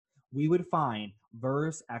book, we would find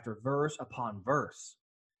verse after verse upon verse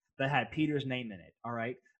that had Peter's name in it. All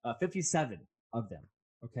right, 57 of them.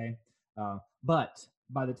 Okay, but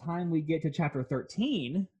by the time we get to chapter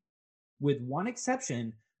 13, with one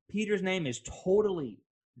exception, Peter's name is totally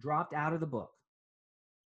dropped out of the book.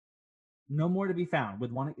 No more to be found,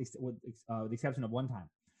 with the exception of one time.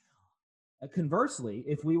 Conversely,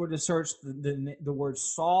 if we were to search the word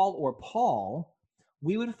Saul or Paul,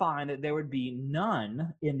 we would find that there would be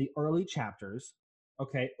none in the early chapters.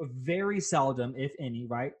 Okay, very seldom, if any,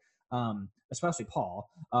 right? Especially Paul.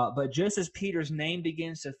 But just as Peter's name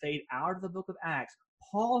begins to fade out of the book of Acts,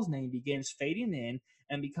 Paul's name begins fading in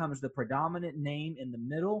and becomes the predominant name in the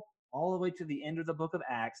middle, all the way to the end of the book of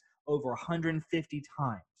Acts, over 150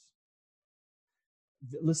 times.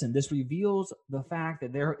 Listen, this reveals the fact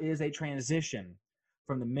that there is a transition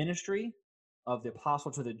from the ministry of the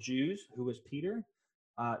apostle to the Jews, who was Peter,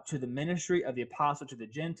 to the ministry of the apostle to the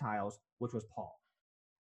Gentiles, which was Paul.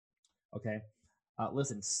 Okay,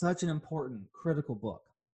 listen, such an important, critical book.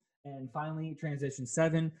 And finally, transition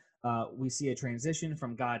 7, we see a transition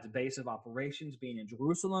from God's base of operations being in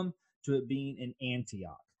Jerusalem to it being in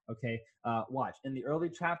Antioch. Okay, watch. In the early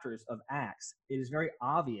chapters of Acts, it is very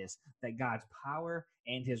obvious that God's power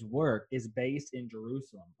and his work is based in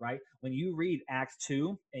Jerusalem, right? When you read Acts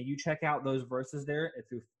 2 and you check out those verses there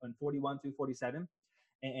through 41 through 47,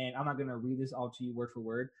 and I'm not going to read this all to you word for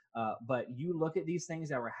word, but you look at these things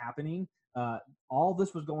that were happening. All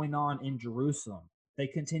this was going on in Jerusalem. They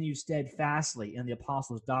continued steadfastly in the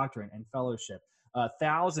apostles' doctrine and fellowship.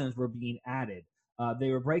 Thousands were being added. They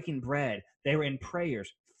were breaking bread. They were in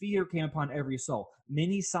prayers. Fear came upon every soul.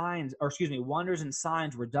 Wonders and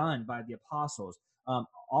signs were done by the apostles.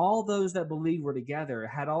 All those that believed were together,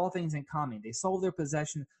 had all things in common. They sold their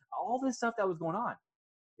possession. All this stuff that was going on,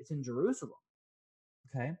 it's in Jerusalem.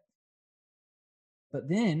 Okay. But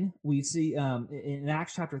then we see in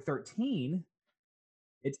Acts chapter 13,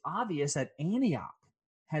 it's obvious that Antioch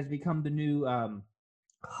has become the new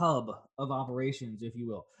hub of operations, if you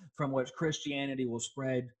will, from which Christianity will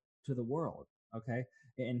spread to the world. Okay.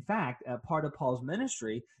 In fact, part of Paul's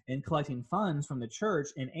ministry in collecting funds from the church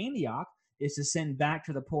in Antioch is to send back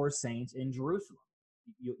to the poor saints in Jerusalem.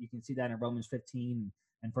 You can see that in Romans 15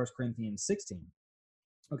 and 1 Corinthians 16.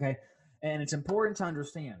 Okay. And it's important to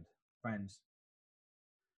understand, friends,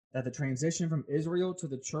 that the transition from Israel to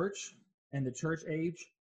the church and the church age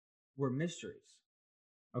were mysteries.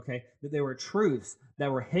 Okay, that there were truths that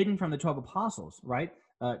were hidden from the 12 apostles, right?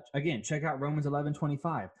 Again, check out Romans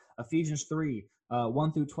 11:25, Ephesians 3,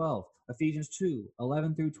 1 through 12, Ephesians 2,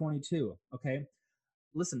 11 through 22. Okay,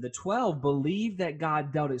 listen, the 12 believed that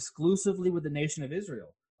God dealt exclusively with the nation of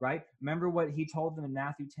Israel, right? Remember what he told them in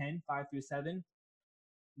Matthew 10, 5 through 7?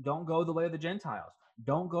 Don't go the way of the Gentiles.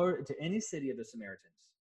 Don't go to any city of the Samaritans,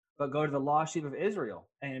 but go to the lost sheep of Israel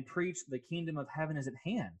and preach the kingdom of heaven is at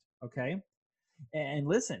hand, okay? And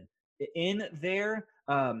listen, in their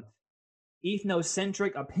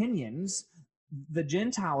ethnocentric opinions, the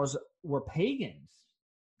Gentiles were pagans.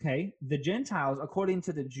 Okay, the Gentiles, according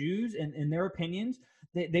to the Jews, and in their opinions,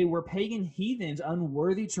 they were pagan heathens,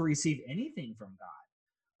 unworthy to receive anything from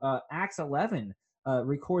God. Acts 11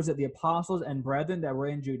 records that the apostles and brethren that were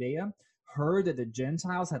in Judea heard that the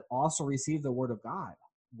Gentiles had also received the word of God.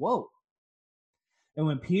 Whoa! And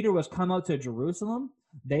when Peter was come up to Jerusalem,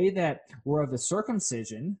 they that were of the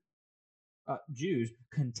circumcision, Jews,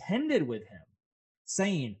 contended with him,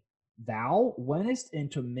 saying, Thou wentest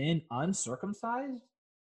into men uncircumcised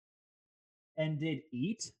and did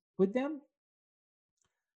eat with them?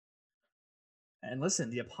 And listen,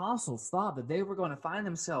 the apostles thought that they were going to find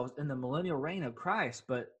themselves in the millennial reign of Christ,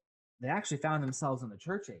 but they actually found themselves in the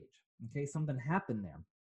church age. Okay, something happened there.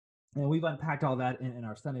 And we've unpacked all that in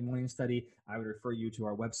our Sunday morning study. I would refer you to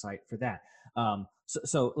our website for that.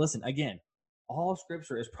 So listen, again, all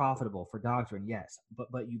scripture is profitable for doctrine, yes,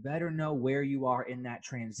 but you better know where you are in that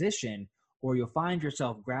transition, or you'll find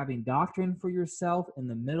yourself grabbing doctrine for yourself in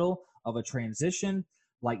the middle of a transition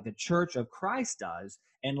like the Church of Christ does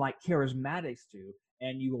and like charismatics do,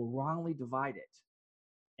 and you will wrongly divide it.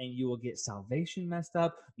 And you will get salvation messed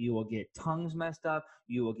up. You will get tongues messed up.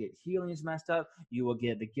 You will get healings messed up. You will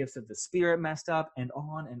get the gifts of the Spirit messed up, and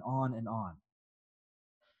on and on and on.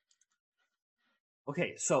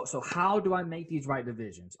 Okay, so how do I make these right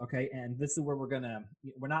divisions? Okay, and this is where we're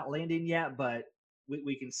not landing yet, but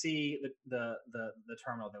we can see the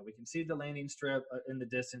terminal there. We can see the landing strip in the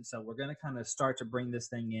distance. So we're gonna kind of start to bring this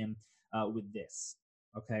thing in with this.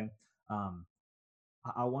 Okay.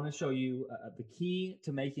 I want to show you the key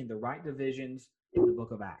to making the right divisions in the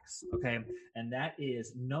book of Acts, okay? And that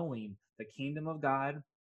is knowing the kingdom of God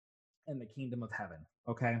and the kingdom of heaven,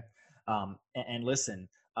 okay? And listen,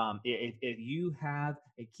 if you have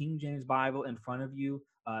a King James Bible in front of you,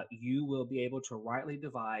 you will be able to rightly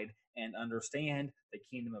divide and understand the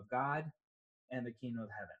kingdom of God and the kingdom of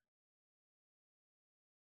heaven.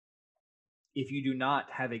 If you do not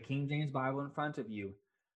have a King James Bible in front of you,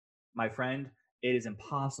 my friend, it is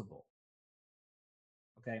impossible.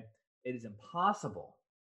 Okay? It is impossible.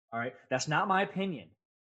 All right? That's not my opinion.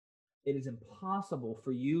 It is impossible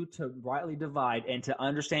for you to rightly divide and to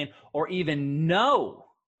understand or even know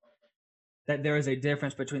that there is a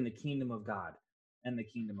difference between the kingdom of God and the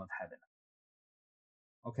kingdom of heaven.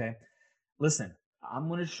 Okay? Listen, I'm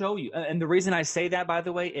going to show you. And the reason I say that, by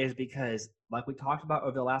the way, is because, like we talked about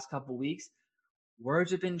over the last couple of weeks,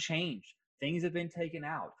 words have been changed. Things have been taken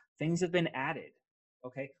out. Things have been added.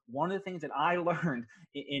 Okay, one of the things that I learned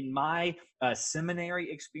in my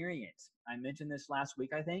seminary experience, I mentioned this last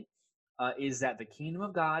week, I think, is that the kingdom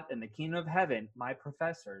of God and the kingdom of heaven, my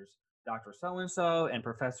professors, Dr. So-and-so and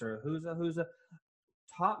Professor Whoza,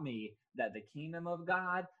 taught me that the kingdom of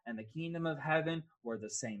God and the kingdom of heaven were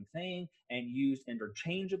the same thing and used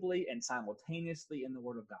interchangeably and simultaneously in the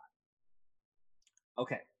Word of God.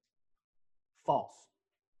 Okay, false.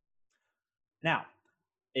 Now,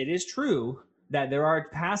 it is true that there are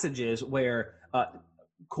passages where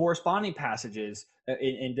corresponding passages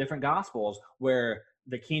in different gospels where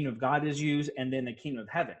the kingdom of God is used and then the kingdom of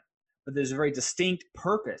heaven. But there's a very distinct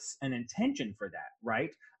purpose and intention for that,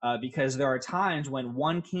 right? Because there are times when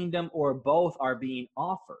one kingdom or both are being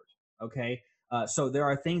offered, okay? So there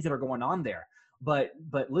are things that are going on there. But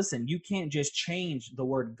listen, you can't just change the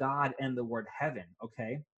word God and the word heaven,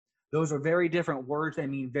 okay? Those are very different words. They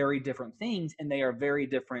mean very different things, and they are very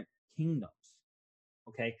different kingdoms.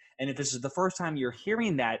 Okay. And if this is the first time you're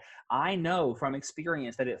hearing that, I know from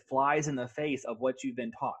experience that it flies in the face of what you've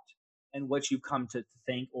been taught and what you've come to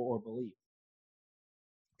think or believe.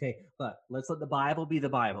 Okay. But let's let the Bible be the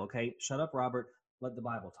Bible. Okay. Shut up, Robert. Let the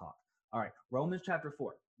Bible talk. All right. Romans chapter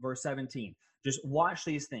 4, verse 17. Just watch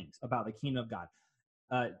these things about the kingdom of God.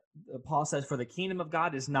 Paul says, for the kingdom of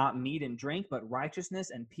God is not meat and drink, but righteousness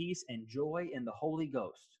and peace and joy in the Holy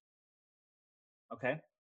Ghost. Okay.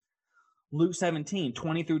 Luke 17,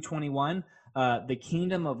 20 through 21, the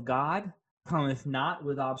kingdom of God cometh not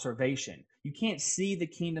with observation. You can't see the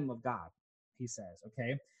kingdom of God. he says,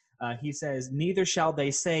 okay? He says, neither shall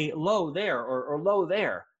they say, lo there, or lo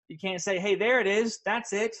there. You can't say, hey, there it is,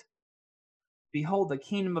 that's it. Behold, the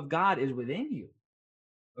kingdom of God is within you.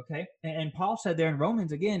 Okay? And Paul said there in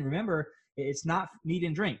Romans, again, remember, it's not meat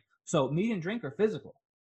and drink. So meat and drink are physical,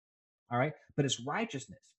 all right? But it's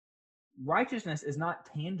righteousness. Righteousness is not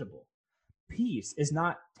tangible. Peace is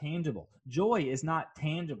not tangible. Joy is not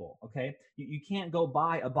tangible, okay? You can't go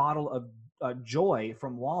buy a bottle of joy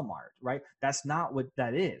from Walmart, right? That's not what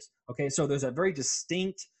that is, okay? So there's a very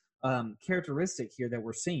distinct characteristic here that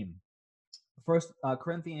we're seeing. First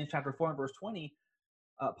Corinthians chapter 4 and verse 20,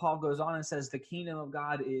 Paul goes on and says, the kingdom of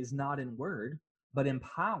God is not in word, but in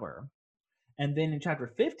power. And then in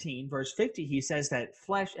chapter 15, verse 50, he says that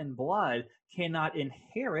flesh and blood cannot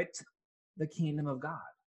inherit the kingdom of God.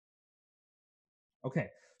 Okay,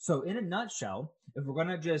 so in a nutshell, if we're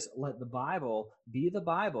going to just let the Bible be the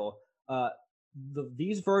Bible,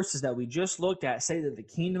 these verses that we just looked at say that the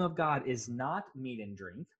kingdom of God is not meat and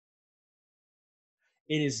drink.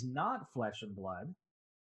 It is not flesh and blood.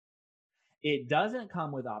 It doesn't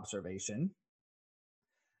come with observation.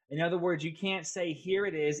 In other words, you can't say here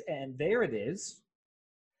it is and there it is.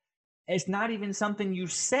 It's not even something you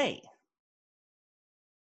say.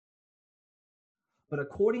 But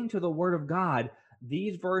according to the word of God,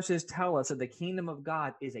 these verses tell us that the kingdom of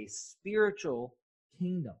God is a spiritual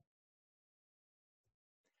kingdom.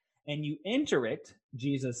 And you enter it,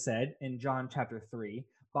 Jesus said in John chapter 3,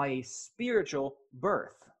 by a spiritual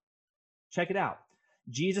birth. Check it out.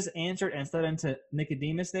 Jesus answered and said unto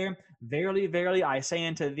Nicodemus there, verily, verily, I say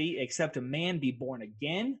unto thee, except a man be born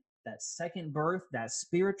again, that second birth, that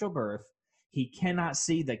spiritual birth, he cannot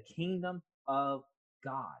see the kingdom of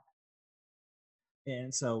God.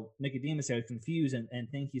 And so Nicodemus is confused and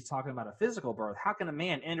think he's talking about a physical birth. How can a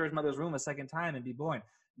man enter his mother's womb a second time and be born?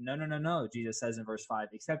 No, Jesus says in verse 5,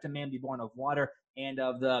 except a man be born of water and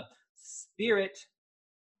of the Spirit,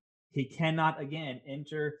 he cannot again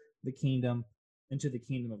enter into the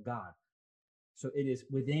kingdom of God. So it is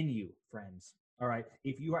within you, friends. All right.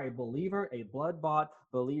 If you are a believer, a blood-bought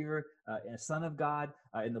believer, a son of God,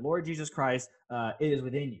 in the Lord Jesus Christ, it is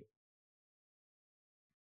within you.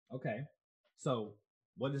 Okay. So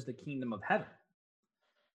what is the kingdom of heaven?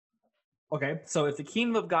 Okay. So if the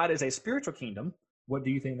kingdom of God is a spiritual kingdom, what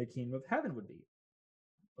do you think the kingdom of heaven would be?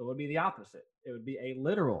 It would be the opposite. It would be a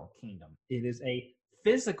literal kingdom. It is a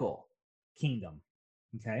physical kingdom.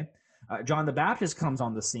 Okay. John the Baptist comes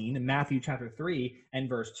on the scene in Matthew chapter 3 and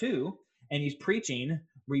verse 2, and he's preaching,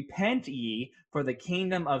 repent ye, for the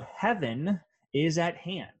kingdom of heaven is at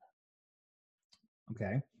hand.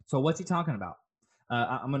 Okay. So what's he talking about?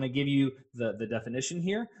 I'm going to give you the definition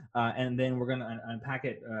here, and then we're going to unpack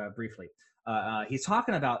it briefly. He's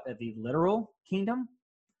talking about the literal kingdom,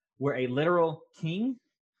 where a literal king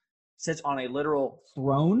sits on a literal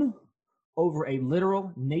throne over a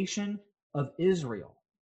literal nation of Israel.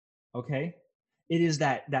 Okay? It is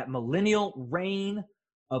that millennial reign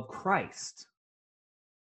of Christ.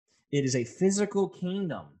 It is a physical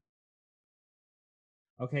kingdom.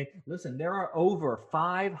 Okay, listen, there are over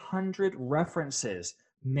 500 references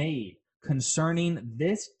made concerning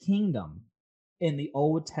this kingdom in the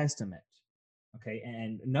Old Testament. Okay,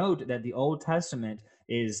 and note that the Old Testament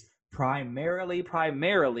is primarily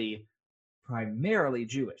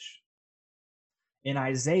Jewish. In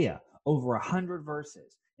Isaiah, over 100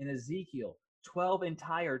 verses. In Ezekiel, 12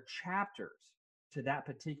 entire chapters to that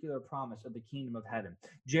particular promise of the kingdom of heaven.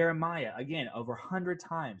 Jeremiah, again, over 100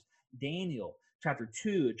 times. Daniel, chapter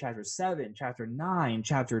 2, chapter 7, chapter 9,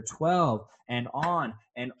 chapter 12, and on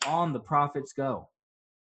the prophets go.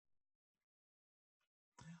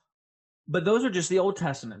 But those are just the Old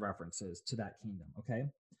Testament references to that kingdom, okay?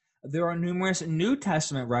 There are numerous New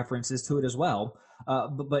Testament references to it as well,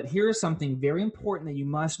 but here is something very important that you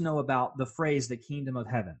must know about the phrase, the kingdom of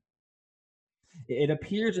heaven. It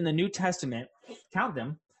appears in the New Testament, count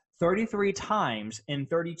them, 33 times in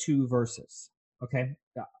 32 verses, okay?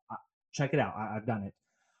 Check it out. I've done it.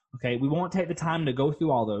 Okay, we won't take the time to go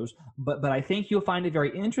through all those, but I think you'll find it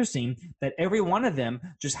very interesting that every one of them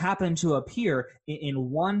just happened to appear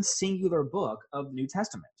in one singular book of the New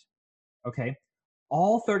Testament. Okay,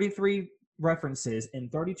 all 33 references in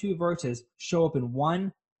 32 verses show up in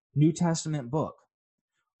one New Testament book.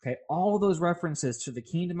 Okay, all of those references to the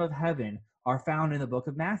kingdom of heaven are found in the book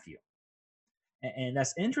of Matthew. And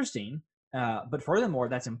that's interesting. But furthermore,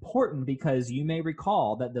 that's important because you may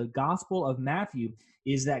recall that the Gospel of Matthew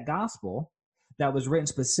is that gospel that was written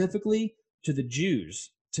specifically to the Jews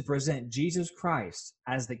to present Jesus Christ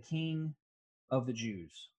as the King of the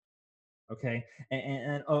Jews. Okay,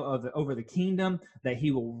 and over the kingdom that he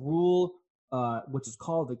will rule, which is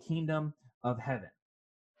called the kingdom of heaven.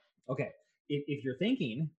 Okay, if you're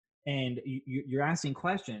thinking and you're asking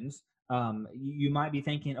questions, you might be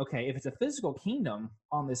thinking, okay, if it's a physical kingdom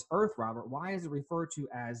on this earth, Robert, why is it referred to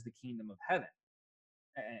as the kingdom of heaven?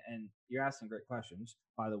 And you're asking great questions,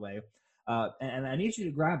 by the way. And I need you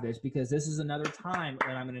to grab this, because this is another time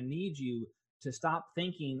when I'm going to need you to stop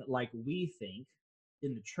thinking like we think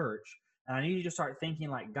in the church, and I need you to start thinking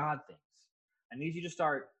like God thinks. I need you to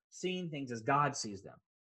start seeing things as God sees them.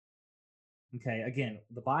 Okay, again,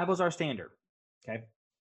 the Bible's our standard. Okay,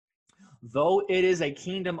 though it is a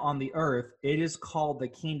kingdom on the earth, it is called the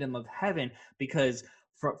kingdom of heaven, because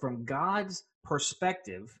from God's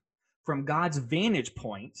perspective, from God's vantage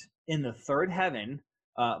point in the third heaven,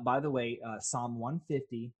 by the way, Psalm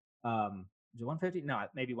 150, is it 150? No,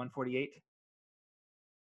 maybe 148.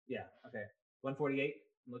 Yeah, okay. 148.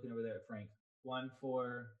 I'm looking over there at Frank.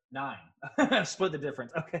 149. Split the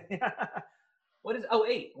difference. Okay. What is, oh,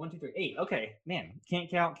 8. 1, 2, 3, 8. Okay. Man,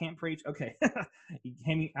 can't count, can't preach. Okay. You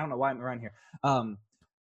gave me, I don't know why I'm around here.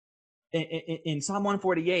 In Psalm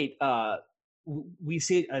 148, we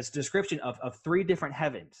see a description of three different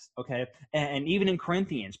heavens. Okay. And even in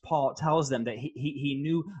Corinthians, Paul tells them that he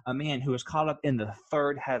knew a man who was caught up in the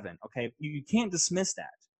third heaven. Okay. You can't dismiss that.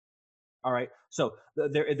 All right. So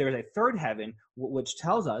there's a third heaven, which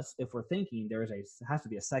tells us, if we're thinking, has to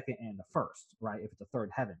be a second and a first, right? If it's a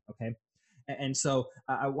third heaven. Okay. And so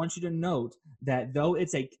I want you to note that though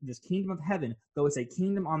it's this kingdom of heaven, though it's a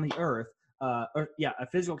kingdom on the earth, a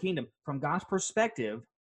physical kingdom, from God's perspective,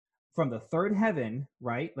 from the third heaven,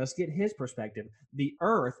 right? Let's get his perspective. The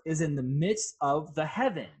earth is in the midst of the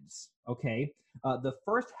heavens, okay? The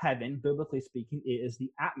first heaven, biblically speaking, is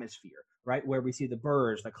the atmosphere, right? Where we see the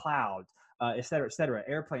birds, the clouds, et cetera,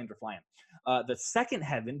 airplanes are flying. The second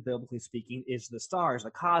heaven, biblically speaking, is the stars,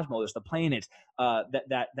 the cosmos, the planets,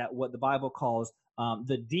 that what the Bible calls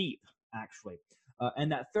the deep, actually.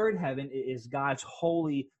 And that third heaven is God's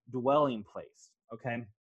holy dwelling place, okay?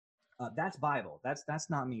 That's Bible. That's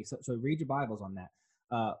not me. So read your Bibles on that.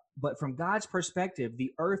 But from God's perspective,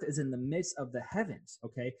 the earth is in the midst of the heavens.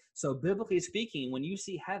 Okay. So biblically speaking, when you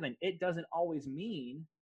see heaven, it doesn't always mean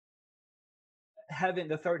heaven,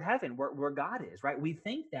 the third heaven, where God is, right? We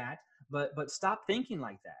think that, but stop thinking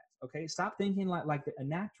like that. Okay. Stop thinking like a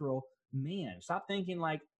natural man. Stop thinking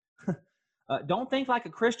like, don't think like a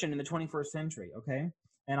Christian in the 21st century. Okay.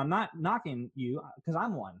 And I'm not knocking you, because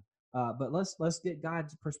I'm one. But let's get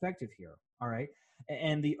God's perspective here. All right.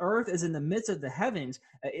 And the earth is in the midst of the heavens.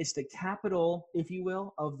 It's the capital, if you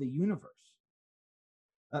will, of the universe.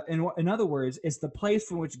 In other words, it's the place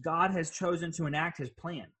from which God has chosen to enact his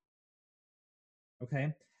plan.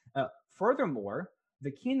 Okay. Furthermore,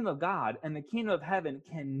 the kingdom of God and the kingdom of heaven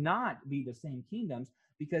cannot be the same kingdoms,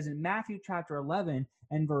 because in Matthew chapter 11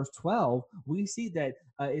 and verse 12, we see that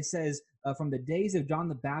it says, from the days of John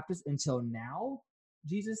the Baptist until now,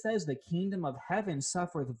 Jesus says, the kingdom of heaven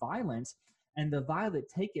suffereth violence, and the violent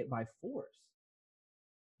take it by force.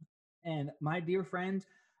 And my dear friends,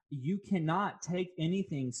 you cannot take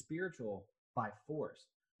anything spiritual by force.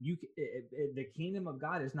 The kingdom of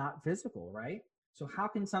God is not physical, right? So how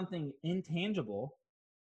can something intangible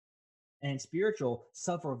and spiritual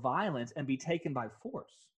suffer violence and be taken by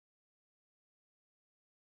force?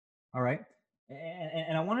 All right.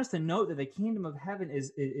 And I want us to note that the kingdom of heaven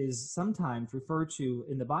is sometimes referred to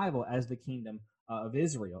in the Bible as the kingdom of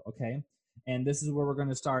Israel. Okay. And this is where we're going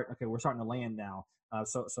to start. Okay. We're starting to land now.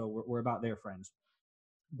 So we're about there, friends.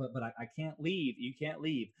 But I can't leave. You can't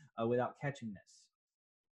leave without catching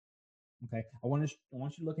this. Okay. I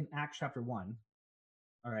want you to look in Acts chapter 1.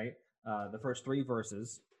 All right. The first 3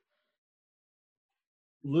 verses.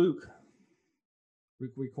 Luke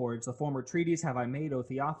records, the former treatise have I made, O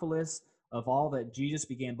Theophilus, of all that Jesus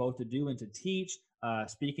began both to do and to teach,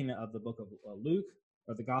 speaking of the book of Luke,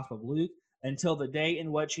 or the Gospel of Luke, until the day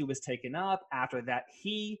in which he was taken up. After that,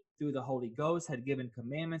 he, through the Holy Ghost, had given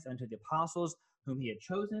commandments unto the apostles whom he had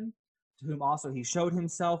chosen, to whom also he showed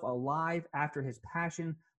himself alive after his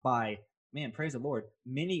passion by, man, praise the Lord,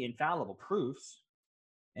 many infallible proofs.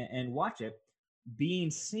 And watch it, being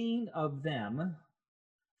seen of them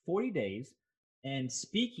 40 days, and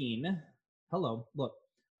speaking,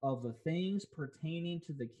 of the things pertaining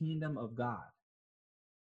to the kingdom of God.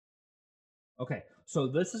 Okay, so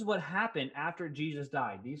this is what happened after Jesus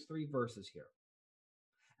died. These 3 verses here.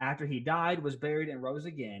 After he died, was buried, and rose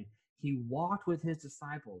again, he walked with his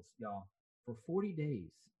disciples, y'all, for 40 days.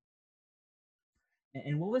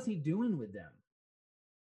 And what was he doing with them?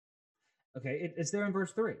 Okay, it's there in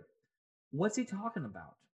verse 3. What's he talking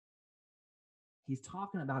about? He's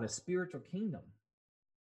talking about a spiritual kingdom.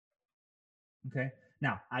 Okay,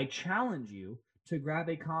 now I challenge you to grab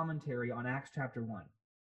a commentary on Acts chapter 1.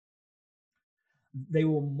 They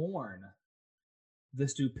will mourn the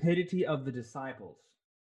stupidity of the disciples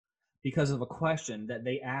because of a question that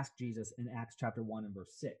they asked Jesus in Acts chapter 1 and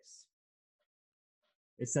verse 6.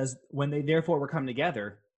 It says, when they therefore were come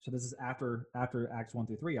together, so this is after Acts 1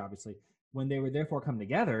 through 3, obviously. When they were therefore come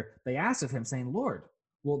together, they asked of him, saying, Lord,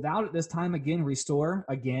 wilt thou at this time again restore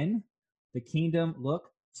again the kingdom,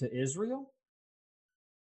 look, to Israel?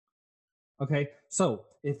 Okay, so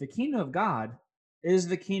if the kingdom of God is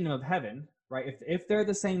the kingdom of heaven, right, if they're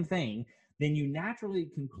the same thing, then you naturally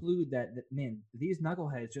conclude that, man, these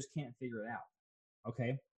knuckleheads just can't figure it out,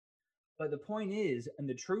 okay? But the point is, and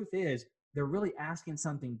the truth is, they're really asking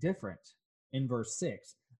something different in verse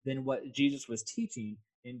 6 than what Jesus was teaching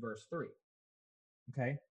in verse 3,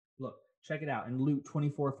 okay? Look, check it out in Luke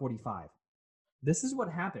 24:45. This is what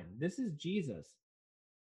happened. This is Jesus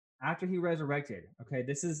after he resurrected, okay?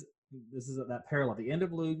 This is that parallel. The end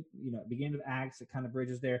of Luke, beginning of Acts, it kind of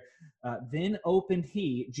bridges there. Then opened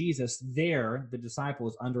he, Jesus, the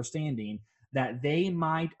disciples, understanding, that they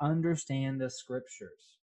might understand the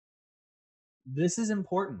scriptures. This is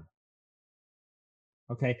important.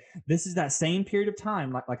 Okay, this is that same period of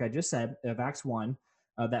time, like I just said, of Acts 1,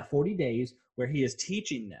 that 40 days where he is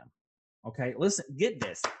teaching them. Okay, listen, get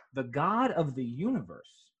this. The God of the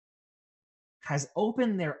universe has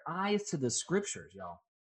opened their eyes to the scriptures, y'all.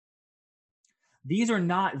 These are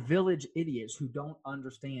not village idiots who don't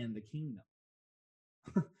understand the kingdom.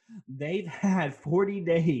 They've had 40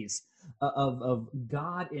 days of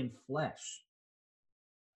God in flesh.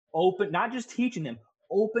 Not just teaching them,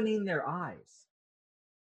 opening their eyes.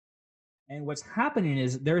 And what's happening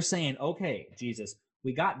is they're saying, okay, Jesus,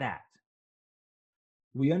 we got that.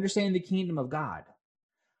 We understand the kingdom of God.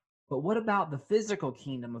 But what about the physical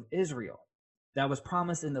kingdom of Israel that was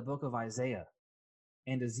promised in the book of Isaiah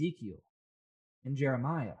and Ezekiel and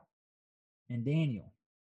Jeremiah and Daniel?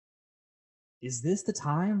 Is this the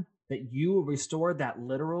time that you will restore that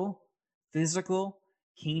literal, physical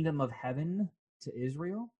kingdom of heaven to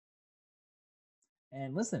Israel?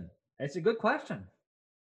 And listen, it's a good question.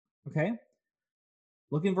 Okay?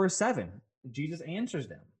 Look in verse 7. Jesus answers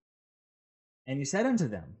them. And he said unto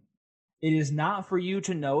them, it is not for you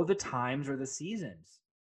to know the times or the seasons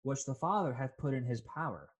which the Father hath put in his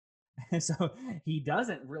power. And so he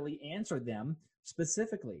doesn't really answer them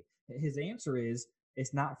specifically. His answer is,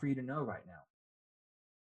 it's not for you to know right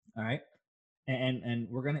now. All right? And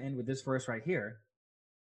we're going to end with this verse right here.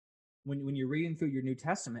 When you're reading through your New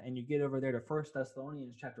Testament and you get over there to 1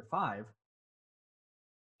 Thessalonians chapter 5,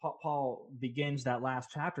 Paul begins that last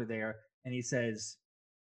chapter there, and he says,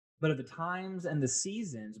 but of the times and the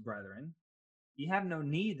seasons, brethren, ye have no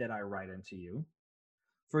need that I write unto you,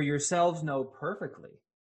 for yourselves know perfectly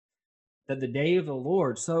that the day of the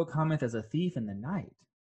Lord so cometh as a thief in the night.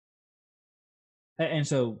 And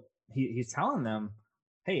so he's telling them,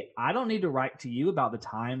 hey, I don't need to write to you about the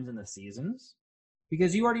times and the seasons,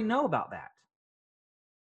 because you already know about that.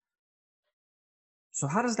 So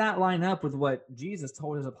how does that line up with what Jesus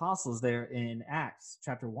told his apostles there in Acts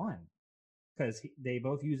chapter 1? Because they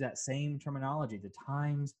both use that same terminology, the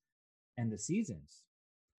times and the seasons.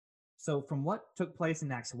 So from what took place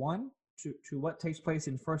in Acts 1 to what takes place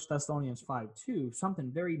in 1 Thessalonians 5:2,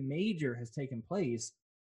 something very major has taken place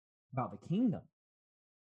about the kingdom.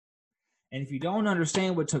 And if you don't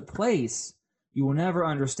understand what took place, you will never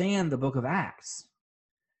understand the book of Acts.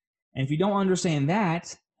 And if you don't understand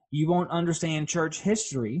that, you won't understand church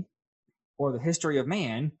history or the history of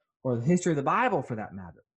man or the history of the Bible for that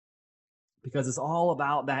matter, because it's all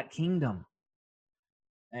about that kingdom.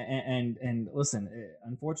 And listen,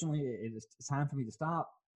 unfortunately, it's time for me to stop.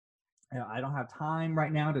 I don't have time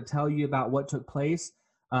right now to tell you about what took place,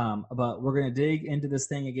 but we're going to dig into this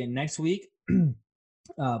thing again next week.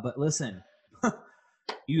 But listen,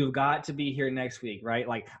 you have got to be here next week, right?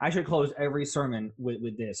 Like, I should close every sermon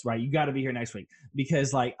with this, right? You got to be here next week,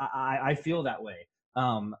 because like I feel that way.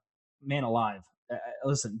 Man alive.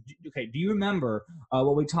 Listen, okay, do you remember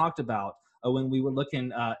what we talked about when we were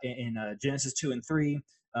looking in Genesis 2 and 3,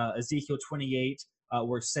 Ezekiel 28,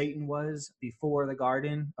 where Satan was before the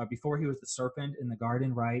garden, before he was the serpent in the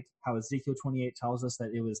garden, right? How Ezekiel 28 tells us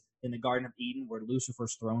that it was in the Garden of Eden where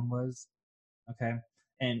Lucifer's throne was, okay?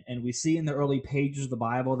 And we see in the early pages of the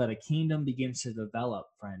Bible that a kingdom begins to develop,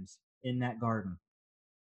 friends, in that garden.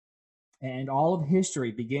 And all of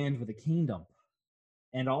history begins with a kingdom.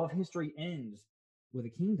 And all of history ends with a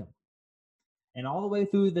kingdom. And all the way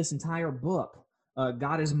through this entire book,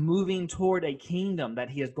 God is moving toward a kingdom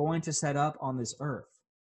that he is going to set up on this earth.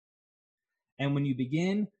 And when you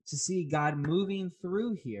begin to see God moving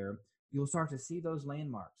through here, you'll start to see those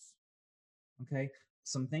landmarks. Okay,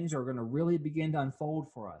 some things are going to really begin to unfold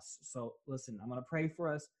for us. So listen, I'm going to pray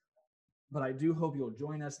for us, but I do hope you'll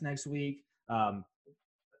join us next week.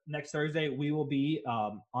 Next Thursday, we will be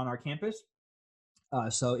on our campus.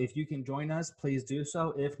 So if you can join us, please do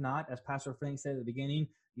so. If not, as Pastor Frank said at the beginning,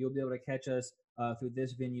 you'll be able to catch us through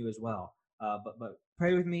this venue as well. But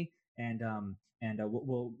pray with me, and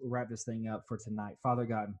we'll wrap this thing up for tonight. Father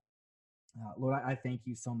God, Lord, I thank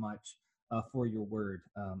you so much for your word.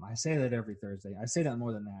 I say that every Thursday. I say that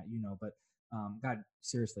more than that, but God,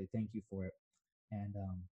 seriously, thank you for it. And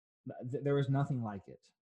there is nothing like it,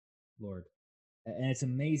 Lord. And it's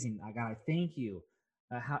amazing. God, I thank you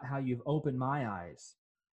how you've opened my eyes.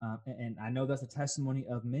 And I know that's a testimony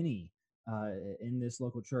of many in this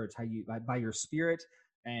local church, how you, by your spirit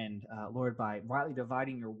and Lord, by rightly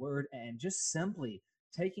dividing your word and just simply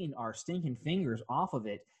taking our stinking fingers off of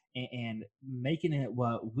it and making it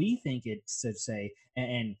what we think it should say,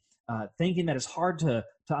 and thinking that it's hard to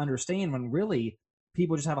understand when really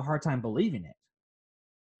people just have a hard time believing it.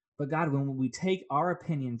 But God, when we take our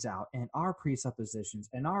opinions out and our presuppositions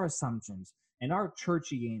and our assumptions and our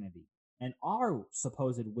churchianity and our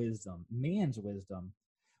supposed wisdom, man's wisdom,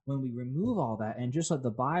 when we remove all that and just let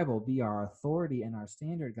the Bible be our authority and our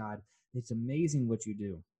standard, God, it's amazing what you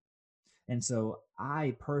do. And so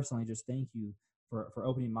I personally just thank you for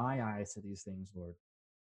opening my eyes to these things, Lord.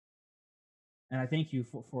 And I thank you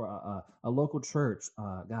for a local church,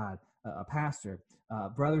 God, a pastor,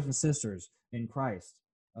 brothers and sisters in Christ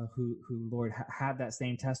who Lord, have that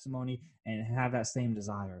same testimony and have that same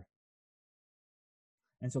desire.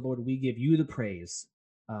 And so, Lord, we give you the praise.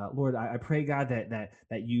 Lord, I pray, God, that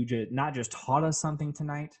you not just taught us something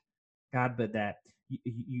tonight, God, but that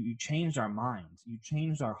you changed our minds. You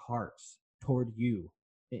changed our hearts toward you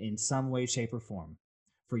in some way, shape, or form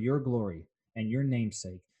for your glory and your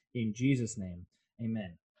namesake. In Jesus' name,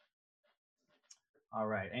 amen. All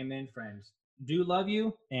right. Amen, friends. Do love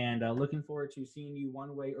you, and looking forward to seeing you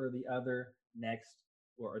one way or the other next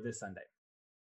or this Sunday.